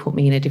automatically put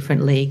me in a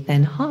different league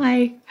than,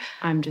 hi,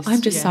 I'm just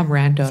some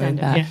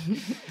rando.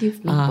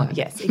 You've not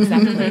yes,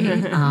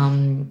 exactly.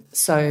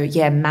 So,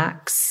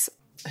 Max,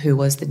 who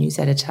was the news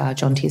editor,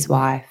 John T's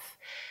wife,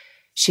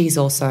 she's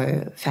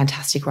also a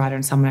fantastic writer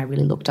and someone I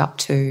really looked up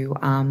to.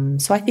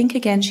 So I think,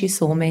 again, she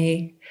saw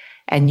me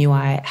and knew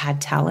I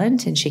had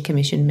talent, and she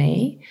commissioned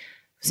me.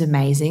 It was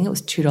amazing. It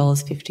was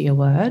 $2.50 a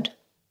word.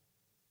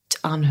 It's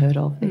unheard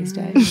of these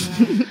days.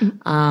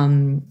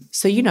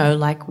 So,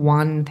 like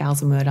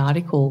 1,000-word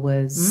article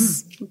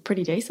was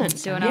pretty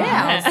decent. Doing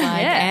I was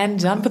like, and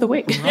done for the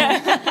week.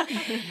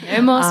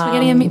 No more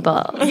spaghetti and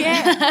meatballs.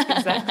 Yeah,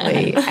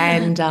 exactly.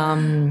 And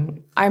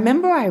I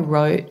remember I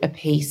wrote a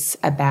piece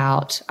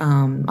about,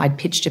 I'd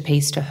pitched a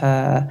piece to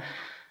her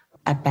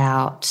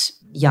about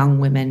young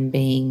women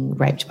being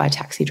raped by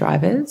taxi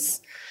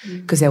drivers,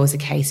 because there was a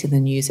case in the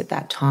news at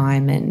that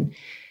time, and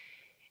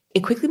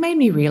it quickly made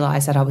me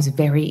realize that I was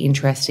very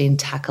interested in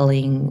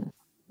tackling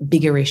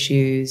bigger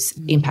issues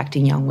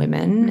impacting young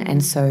women.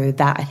 And so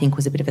that, I think,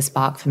 was a bit of a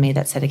spark for me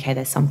that said, okay,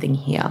 there's something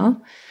here.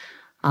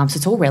 So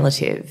it's all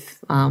relative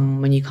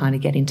when you kind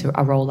of get into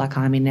a role like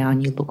I'm in now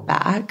and you look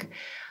back.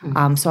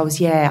 So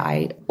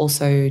I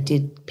also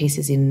did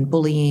pieces in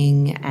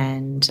bullying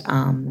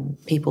and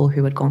people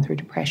who had gone through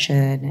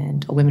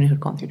depression or women who had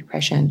gone through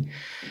depression.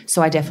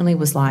 So I definitely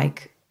was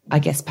like, I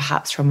guess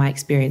perhaps from my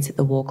experience at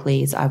the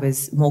Walkleys, I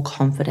was more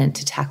confident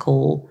to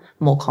tackle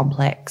more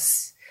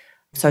complex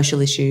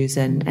social issues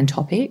and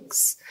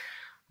topics.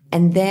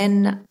 And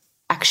then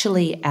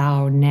actually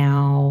our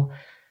now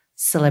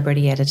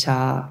celebrity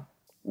editor,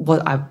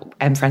 I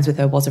am friends with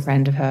her, was a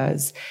friend of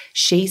hers.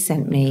 She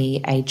sent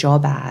me a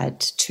job ad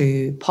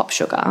to Pop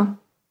Sugar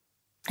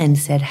and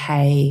said,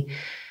 hey,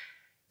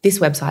 this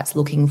website's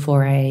looking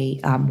for a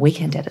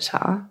weekend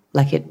editor.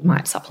 Like, it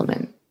might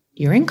supplement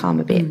your income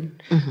a bit.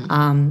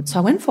 So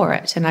I went for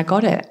it and I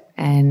got it.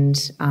 And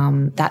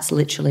that's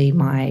literally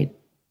my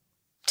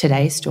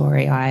today's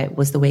story. I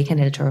was the weekend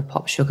editor of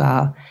Pop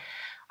Sugar.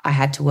 I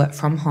had to work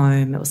from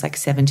home. It was like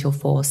 7 till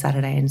 4,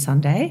 Saturday and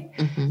Sunday.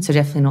 So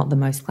definitely not the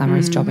most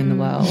glamorous job in the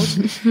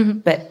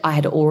world. But I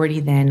had already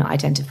then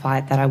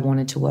identified that I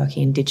wanted to work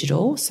in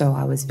digital. So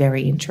I was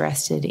very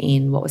interested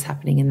in what was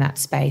happening in that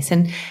space.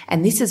 And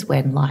this is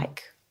when,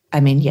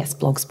 yes,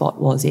 Blogspot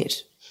was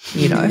it,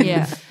 you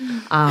know.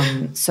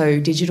 So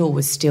digital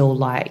was still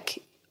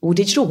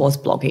digital was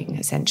blogging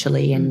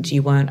essentially, and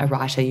you weren't a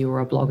writer, you were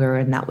a blogger,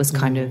 and that was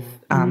kind of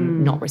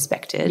not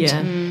respected.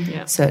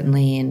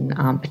 Certainly in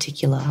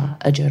particular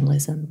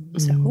journalism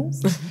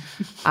circles.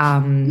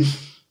 And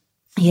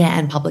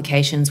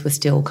publications were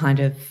still kind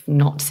of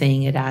not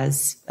seeing it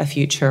as a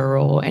future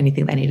or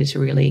anything they needed to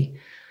really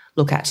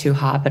look at too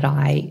hard. But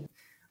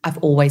I've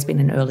always been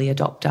an early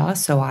adopter,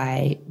 so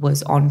I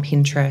was on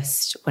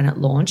Pinterest when it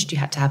launched. You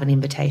had to have an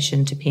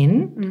invitation to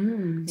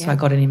pin. So I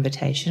got an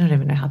invitation. I don't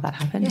even know how that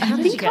happened. I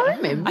think I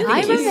remember.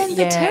 I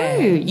remember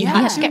too. You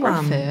had to get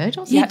referred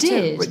or something? You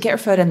did. To get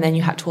referred and then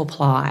you had to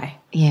apply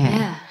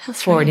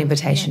for an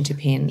invitation to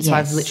pin. So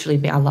I've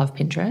literally I love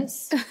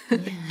Pinterest. Do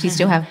you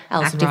still have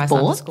Alison active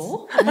Rice boards?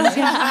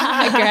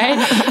 Great.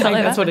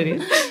 That's what it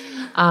is.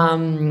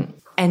 And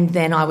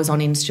then I was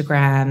on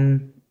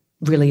Instagram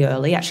really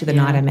early. Actually, the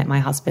night I met my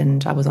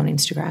husband, I was on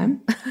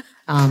Instagram.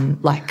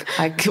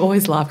 I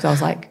always laughed. I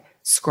was like,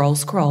 scroll,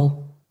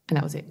 and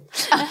that was it.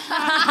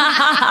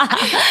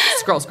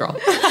 Scroll.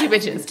 2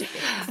 bitches.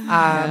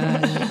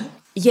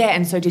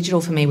 And so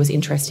digital for me was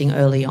interesting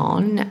early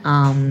on.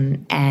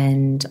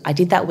 And I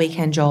did that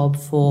weekend job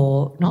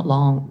for not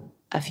long,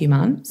 a few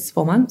months,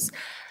 4 months.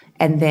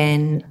 And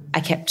then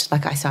I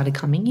started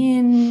coming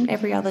in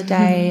every other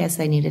day as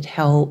they needed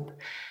help.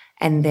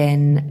 And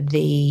then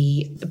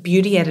the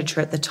beauty editor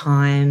at the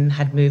time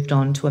had moved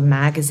on to a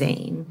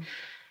magazine.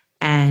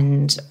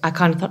 And I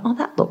kind of thought, oh,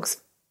 that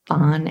looks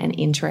fun and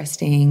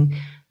interesting.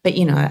 But,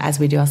 you know, as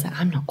we do, I was like,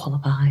 I'm not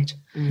qualified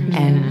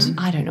and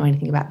I don't know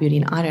anything about beauty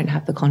and I don't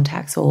have the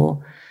contacts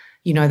or,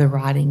 you know, the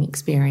writing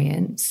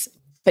experience.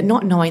 But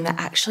not knowing that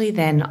actually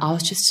then I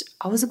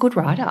was a good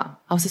writer.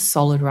 I was a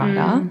solid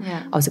writer.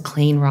 I was a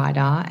clean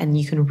writer, and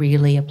you can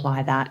really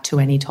apply that to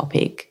any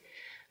topic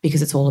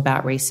because it's all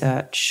about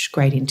research,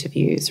 great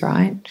interviews,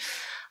 right?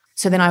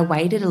 So then I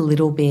waited a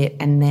little bit,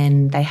 and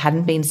then they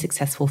hadn't been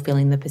successful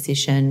filling the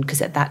position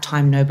because at that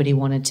time nobody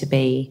wanted to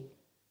be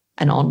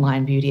an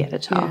online beauty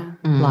editor.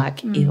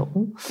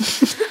 Ew.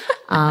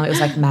 It was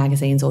like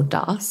magazines or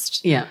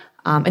dust.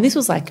 And this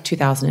was like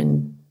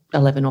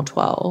 2011 or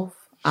 12.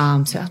 So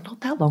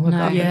not that long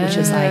ago, which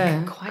is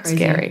like quite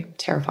scary,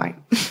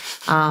 terrifying.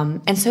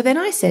 And so then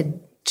I said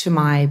to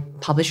my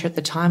publisher at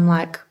the time,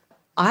 like,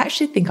 I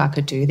actually think I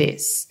could do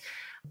this.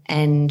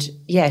 And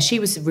she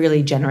was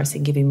really generous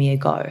in giving me a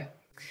go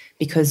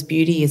because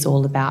beauty is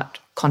all about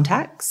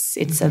contacts.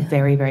 It's a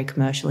very, very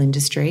commercial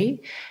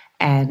industry,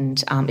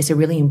 and it's a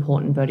really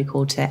important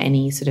vertical to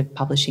any sort of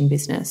publishing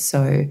business.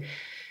 So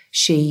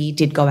she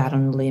did go out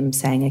on a limb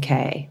saying,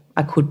 okay,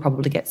 I could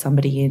probably get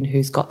somebody in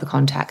who's got the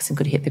contacts and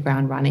could hit the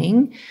ground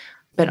running,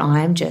 but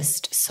I'm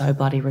just so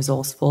bloody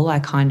resourceful. I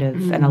kind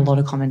of, and a lot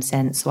of common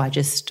sense. So I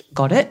just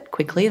got it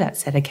quickly. That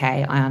said,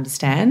 okay, I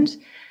understand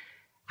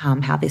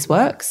how this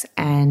works.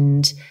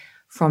 And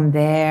from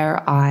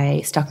there,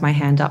 I stuck my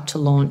hand up to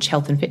launch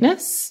health and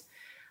fitness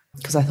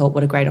because I thought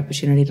what a great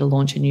opportunity to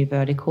launch a new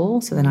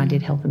vertical. So then I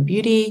did health and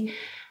beauty.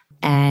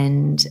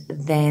 And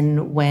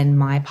then when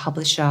my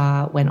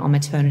publisher went on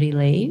maternity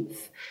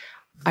leave,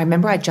 I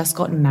remember I'd just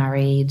gotten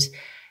married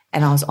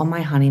and I was on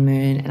my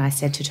honeymoon, and I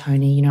said to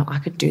Tony, you know, I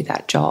could do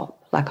that job.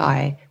 Like,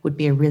 I would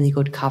be a really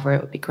good cover.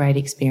 It would be great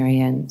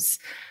experience.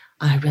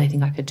 I really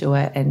think I could do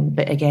it.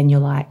 But again, you're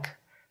like,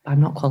 I'm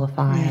not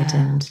qualified.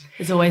 And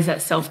there's always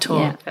that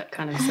self-talk, that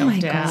kind of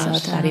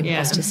self-doubt. That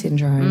imposter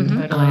syndrome.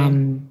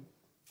 Totally.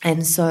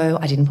 And so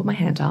I didn't put my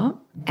hand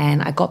up,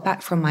 and I got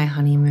back from my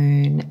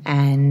honeymoon,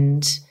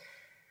 and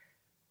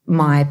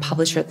my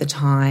publisher at the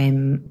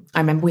time, I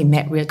remember we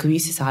met because we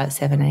used to start at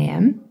 7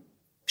 a.m.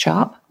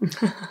 sharp.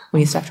 We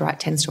used to have to write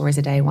 10 stories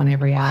a day, one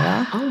every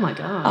hour. Oh my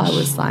gosh. I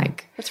was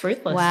like, that's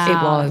ruthless. Wow.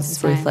 it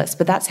was ruthless,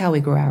 but that's how we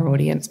grew our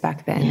audience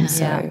back then. Yeah.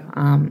 So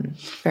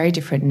very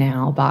different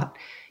now, but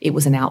it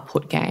was an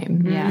output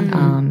game.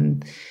 Yeah.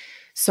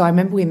 So I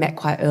remember we met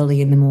quite early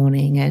in the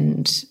morning,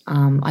 and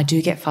I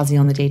do get fuzzy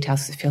on the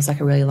details because it feels like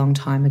a really long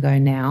time ago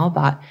now,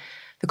 but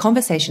the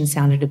conversation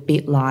sounded a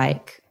bit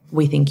like,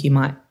 we think you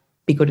might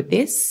be good at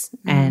this,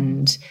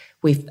 and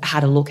we've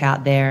had a look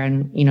out there,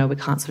 and, you know, we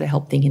can't sort of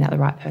help thinking that the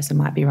right person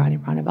might be right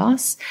in front of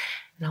us.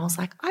 And I was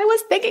like, I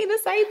was thinking the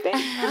same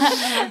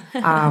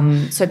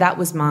thing. So that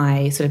was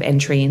my sort of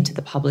entry into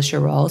the publisher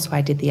role. So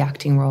I did the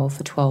acting role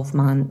for 12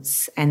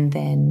 months. And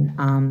then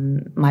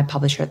my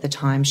publisher at the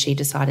time, she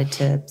decided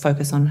to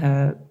focus on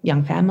her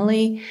young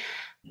family.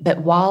 But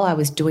while I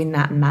was doing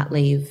that mat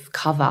leave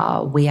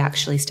cover, we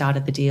actually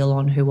started the deal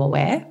on Who or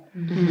Where.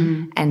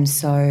 And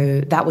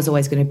so that was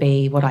always going to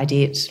be what I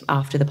did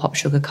after the Pop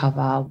Sugar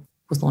cover,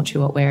 was launch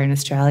Who or Where in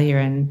Australia.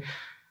 And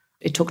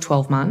it took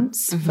 12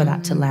 months for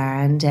that to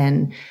land.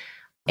 And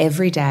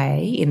every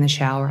day in the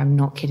shower, I'm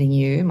not kidding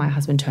you, my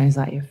husband Tony's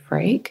like, you're a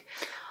freak.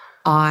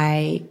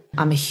 I'm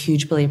a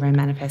huge believer in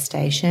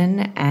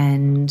manifestation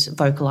and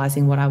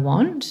vocalizing what I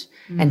want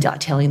and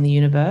telling the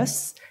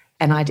universe.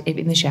 And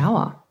in the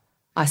shower,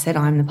 I said,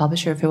 I'm the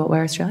publisher of Who or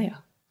Where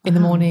Australia in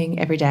the morning,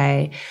 every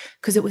day,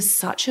 because it was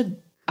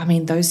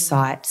those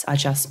sites are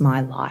just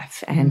my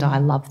life, and I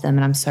love them,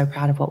 and I'm so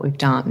proud of what we've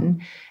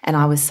done. And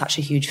I was such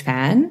a huge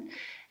fan.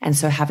 And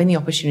so having the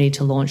opportunity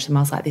to launch them, I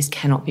was like, this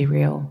cannot be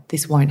real.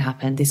 This won't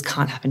happen. This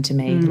can't happen to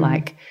me.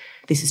 Like,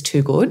 this is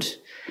too good.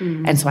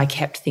 And so I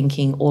kept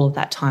thinking all of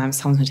that time,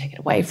 someone's going to take it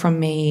away from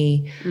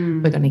me.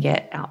 We're going to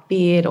get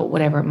outbid or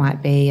whatever it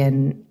might be.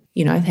 And,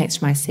 you know, thanks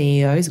to my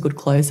CEO, he's a good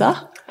closer.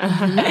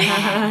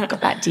 Got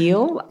that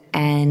deal.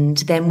 And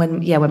then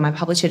when my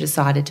publisher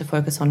decided to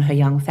focus on her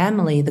young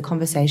family, the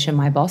conversation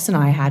my boss and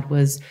I had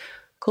was,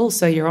 cool,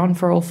 so you're on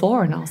for all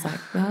 4. And I was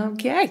like,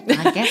 okay.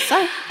 I guess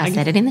so. I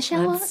said it in the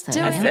shower. Do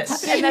it. And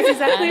that's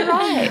exactly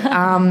right.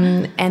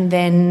 And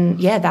then,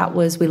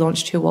 we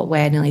launched Who What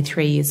Where nearly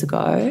 3 years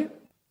ago.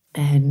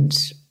 And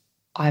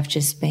I've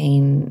just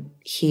been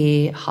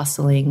here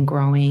hustling,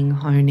 growing,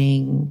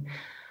 honing.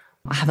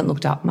 I haven't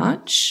looked up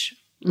much.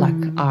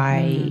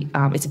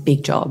 It's a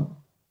big job.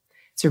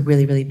 It's a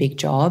really, really big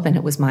job. And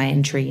it was my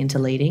entry into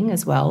leading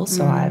as well.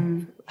 So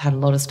I've had a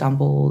lot of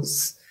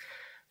stumbles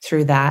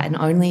through that, and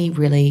only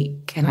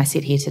really can I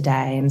sit here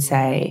today and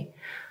say,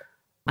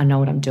 I know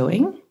what I'm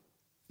doing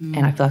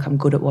and I feel like I'm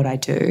good at what I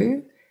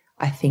do.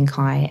 I think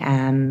I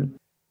am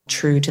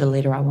true to the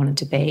leader I wanted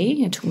to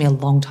be. It took me a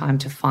long time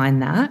to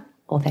find that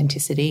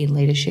authenticity in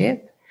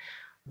leadership,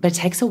 but it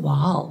takes a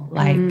while.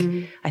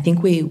 I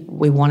think we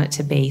want it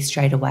to be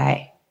straight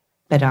away,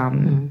 but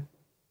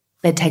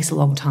it takes a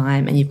long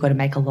time, and you've got to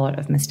make a lot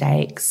of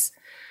mistakes,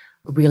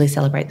 really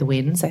celebrate the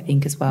wins, I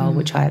think, as well,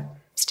 which I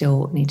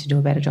still need to do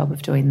a better job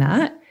of doing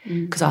that,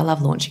 because I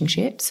love launching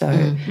shit. So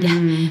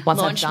once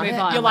Launch, I've done move it,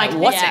 on. You're like,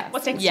 what's next?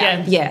 What's next?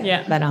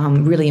 Yeah. but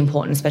really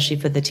important, especially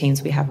for the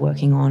teams we have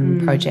working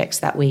on projects,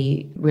 that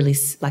we really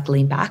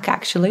lean back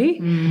actually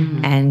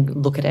and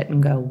look at it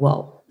and go,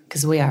 whoa,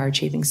 because we are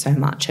achieving so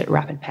much at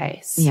rapid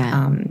pace.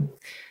 And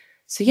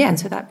so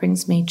that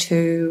brings me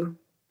to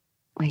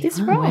this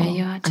role. Where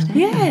you are today.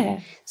 Yeah.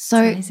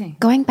 So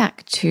going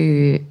back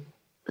to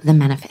the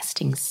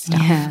manifesting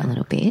stuff a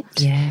little bit.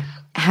 Yeah.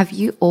 Have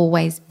you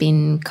always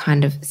been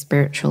kind of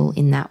spiritual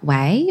in that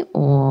way,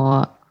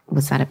 or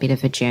was that a bit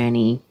of a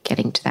journey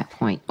getting to that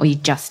point, or you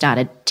just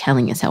started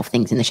telling yourself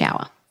things in the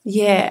shower?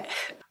 Yeah.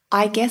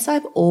 I guess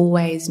I've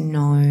always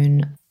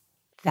known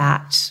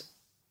that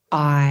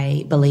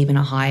I believe in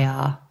a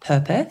higher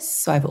purpose.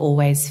 So I've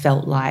always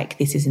felt like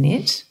this isn't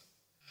it.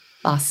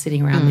 Us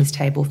sitting around this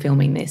table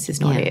filming this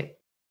is not it.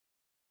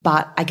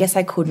 But I guess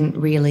I couldn't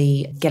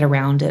really get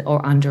around it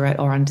or under it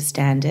or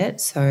understand it.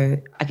 So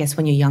I guess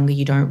when you're younger,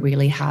 you don't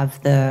really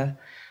have the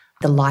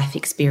life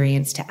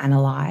experience to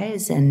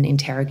analyze and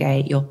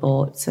interrogate your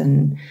thoughts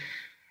and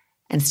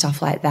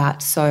stuff like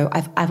that. So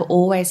I've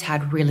always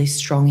had really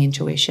strong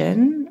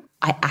intuition.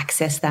 I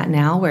access that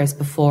now, whereas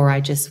before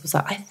I just was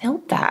like, I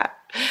felt that.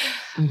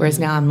 Whereas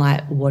now I'm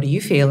like, what are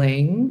you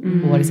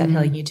feeling? What is that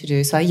telling you to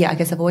do? So I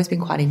guess I've always been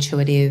quite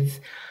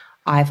intuitive.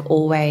 I've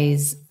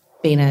always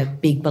been a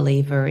big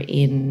believer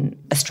in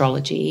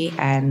astrology,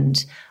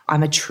 and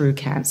I'm a true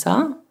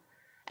Cancer,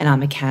 and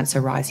I'm a Cancer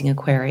rising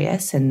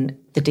Aquarius, and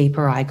the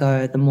deeper I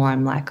go, the more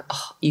I'm like,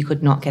 oh, you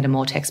could not get a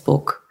more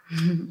textbook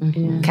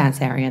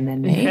Cancerian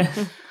than me.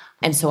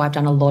 And so I've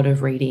done a lot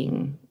of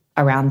reading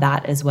around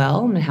that as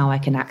well, and how I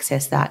can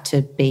access that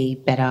to be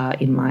better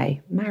in my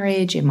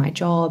marriage, in my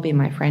job, in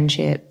my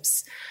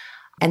friendships.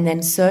 And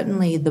then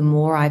certainly the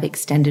more I've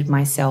extended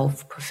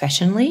myself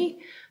professionally,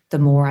 the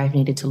more I've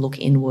needed to look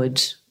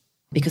inward,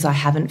 because I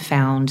haven't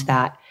found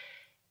that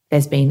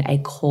there's been a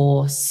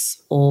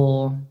course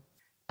or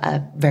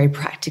a very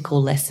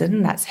practical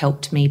lesson that's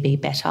helped me be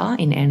better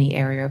in any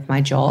area of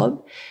my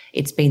job.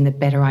 It's been the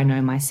better I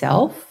know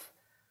myself,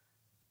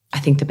 I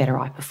think the better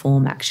I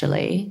perform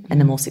actually, and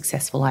the more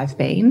successful I've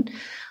been.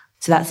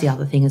 So that's the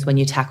other thing, is when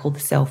you tackle the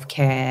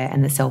self-care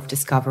and the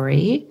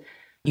self-discovery,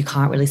 you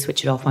can't really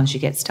switch it off once you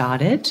get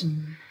started.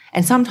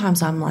 And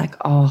sometimes I'm like,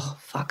 oh,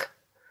 fuck,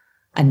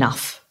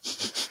 enough.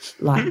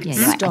 Like,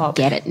 stop.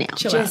 I get it now.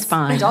 Just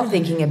fine. Stop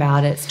thinking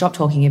about it. Stop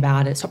talking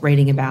about it. Stop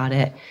reading about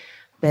it.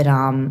 But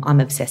I'm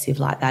obsessive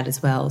like that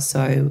as well.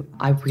 So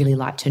I really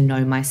like to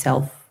know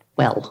myself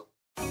well.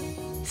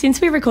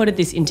 Since we recorded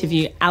this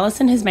interview,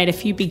 Alison has made a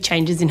few big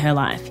changes in her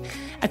life.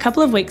 A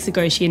couple of weeks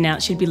ago, she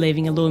announced she'd be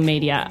leaving Allure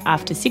Media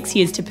after 6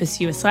 years to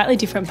pursue a slightly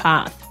different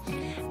path.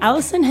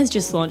 Alison has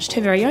just launched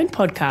her very own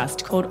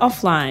podcast called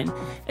Offline,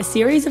 a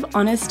series of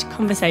honest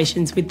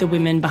conversations with the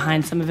women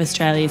behind some of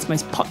Australia's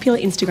most popular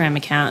Instagram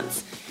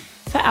accounts.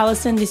 For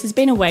Alison, this has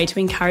been a way to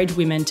encourage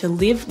women to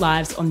live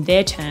lives on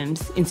their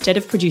terms instead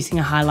of producing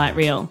a highlight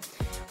reel.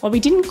 While we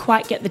didn't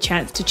quite get the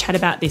chance to chat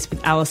about this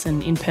with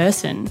Alison in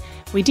person,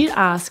 we did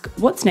ask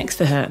what's next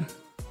for her.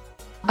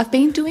 I've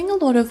been doing a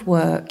lot of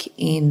work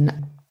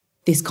in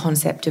this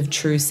concept of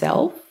true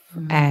self.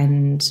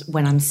 And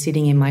when I'm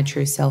sitting in my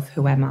true self,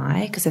 who am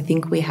I? Because I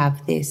think we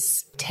have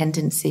this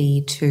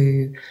tendency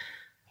to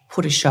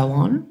put a show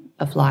on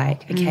of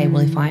like, okay,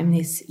 well, if I'm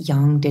this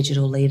young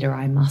digital leader,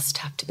 I must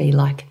have to be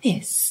like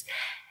this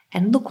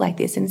and look like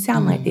this and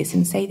sound like this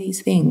and say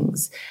these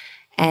things.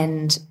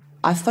 And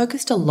I've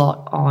focused a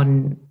lot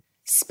on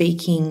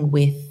speaking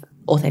with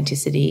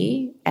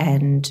authenticity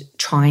and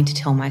trying to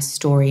tell my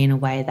story in a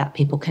way that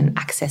people can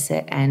access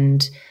it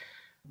and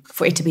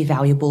for it to be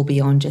valuable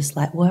beyond just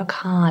like work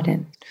hard.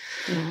 And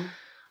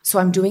so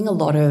I'm doing a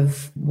lot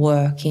of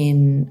work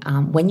in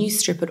when you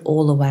strip it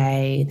all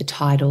away, the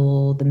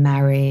title, the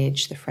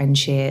marriage, the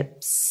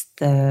friendships,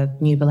 the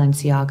new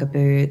Balenciaga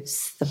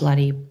boots, the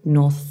bloody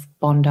North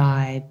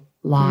Bondi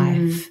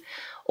life,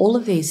 all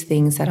of these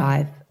things that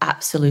I've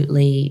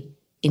absolutely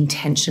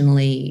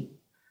intentionally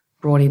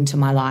brought into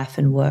my life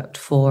and worked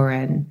for.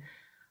 And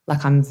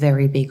like I'm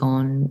very big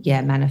on,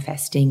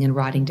 manifesting and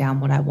writing down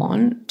what I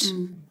want.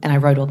 And I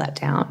wrote all that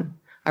down.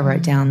 I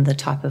wrote down the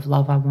type of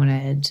love I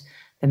wanted,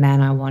 the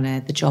man I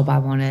wanted, the job I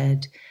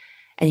wanted.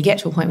 And you get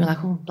to a point where you're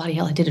like, oh, bloody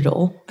hell, I did it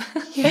all.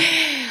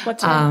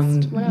 What's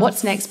next?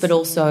 What's next? But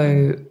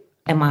also,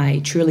 am I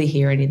truly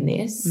here and in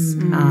this?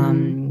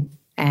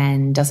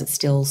 And does it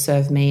still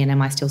serve me? And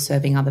am I still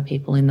serving other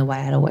people in the way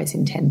I'd always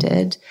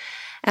intended?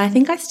 And I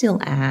think I still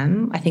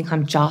am. I think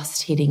I'm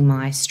just hitting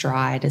my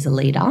stride as a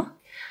leader.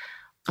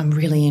 I'm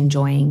really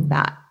enjoying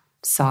that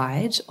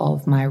side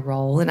of my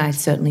role. And I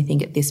certainly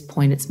think at this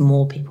point it's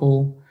more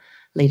people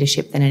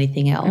leadership than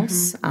anything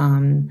else.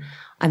 I'm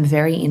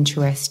very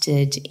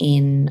interested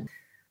in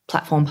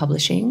platform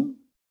publishing.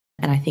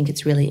 And I think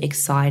it's really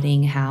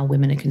exciting how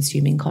women are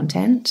consuming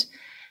content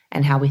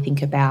and how we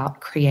think about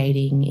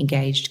creating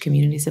engaged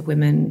communities of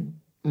women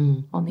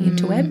on the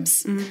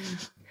interwebs.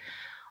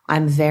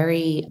 I'm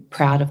very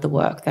proud of the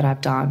work that I've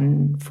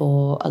done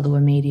for Allure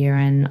Media,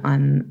 and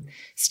I'm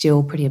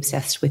still pretty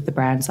obsessed with the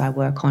brands I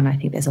work on. I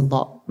think there's a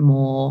lot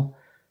more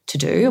to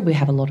do. We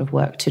have a lot of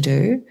work to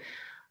do.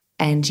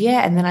 And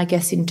and then I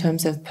guess in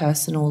terms of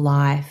personal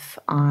life,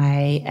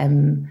 I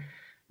am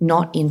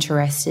not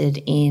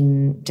interested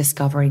in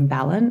discovering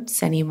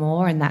balance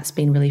anymore, and that's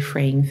been really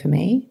freeing for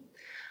me.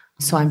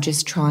 So I'm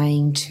just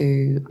trying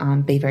to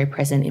be very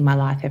present in my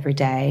life every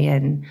day.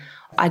 And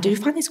I do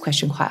find this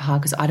question quite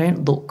hard because I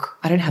don't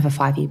have a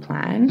 5-year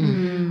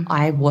plan.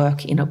 I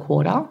work in a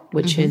quarter,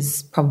 which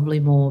is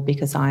probably more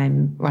because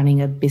I'm running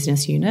a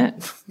business unit.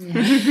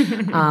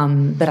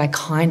 But I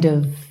kind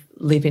of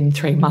live in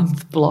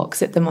 3-month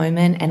blocks at the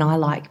moment, and I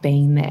like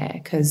being there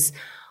because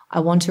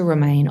I want to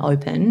remain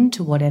open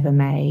to whatever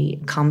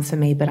may come for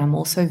me, but I'm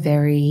also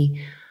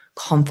very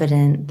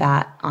confident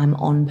that I'm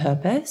on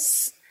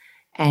purpose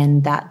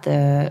and that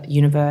the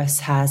universe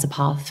has a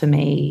path for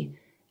me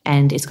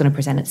and it's going to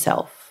present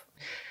itself.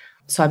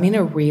 So I'm in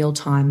a real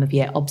time of,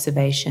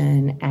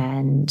 observation,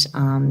 and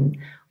I'm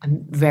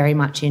very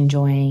much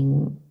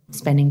enjoying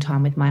spending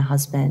time with my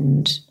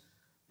husband.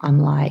 I'm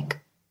like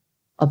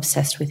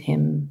obsessed with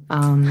him.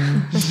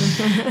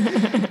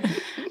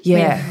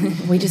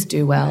 We just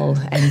do well,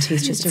 and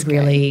he's just a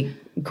really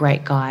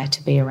great guy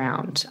to be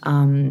around.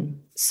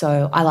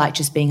 So I like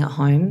just being at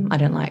home.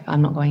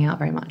 I'm not going out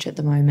very much at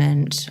the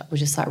moment. We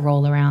just like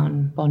roll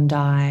around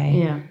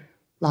Bondi,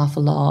 laugh a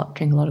lot,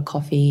 drink a lot of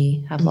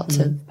coffee, have lots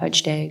of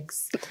poached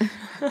eggs.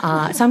 So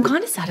I'm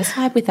kind of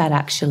satisfied with that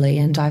actually.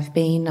 And I've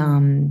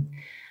been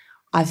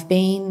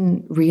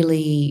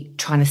really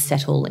trying to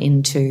settle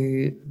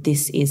into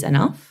this is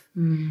enough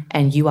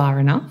and you are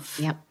enough,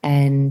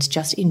 and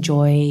just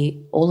enjoy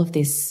all of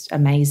this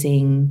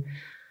amazing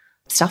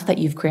stuff that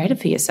you've created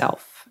for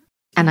yourself.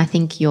 And I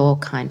think your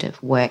kind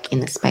of work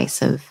in the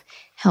space of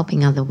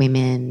helping other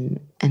women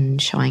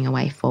and showing a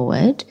way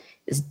forward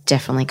is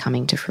definitely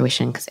coming to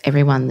fruition, because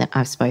everyone that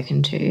I've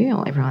spoken to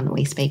or everyone that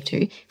we speak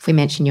to, if we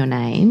mention your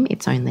name,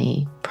 it's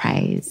only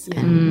praise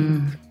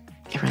and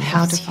everyone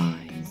How loves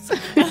defines.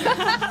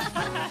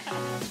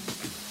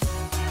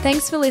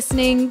 Thanks for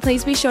listening.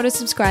 Please be sure to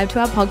subscribe to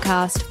our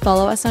podcast,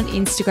 follow us on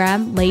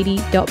Instagram,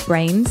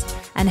 lady.brains,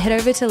 And head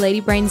over to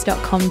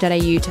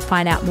ladybrains.com.au to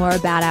find out more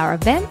about our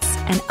events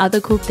and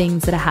other cool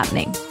things that are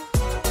happening.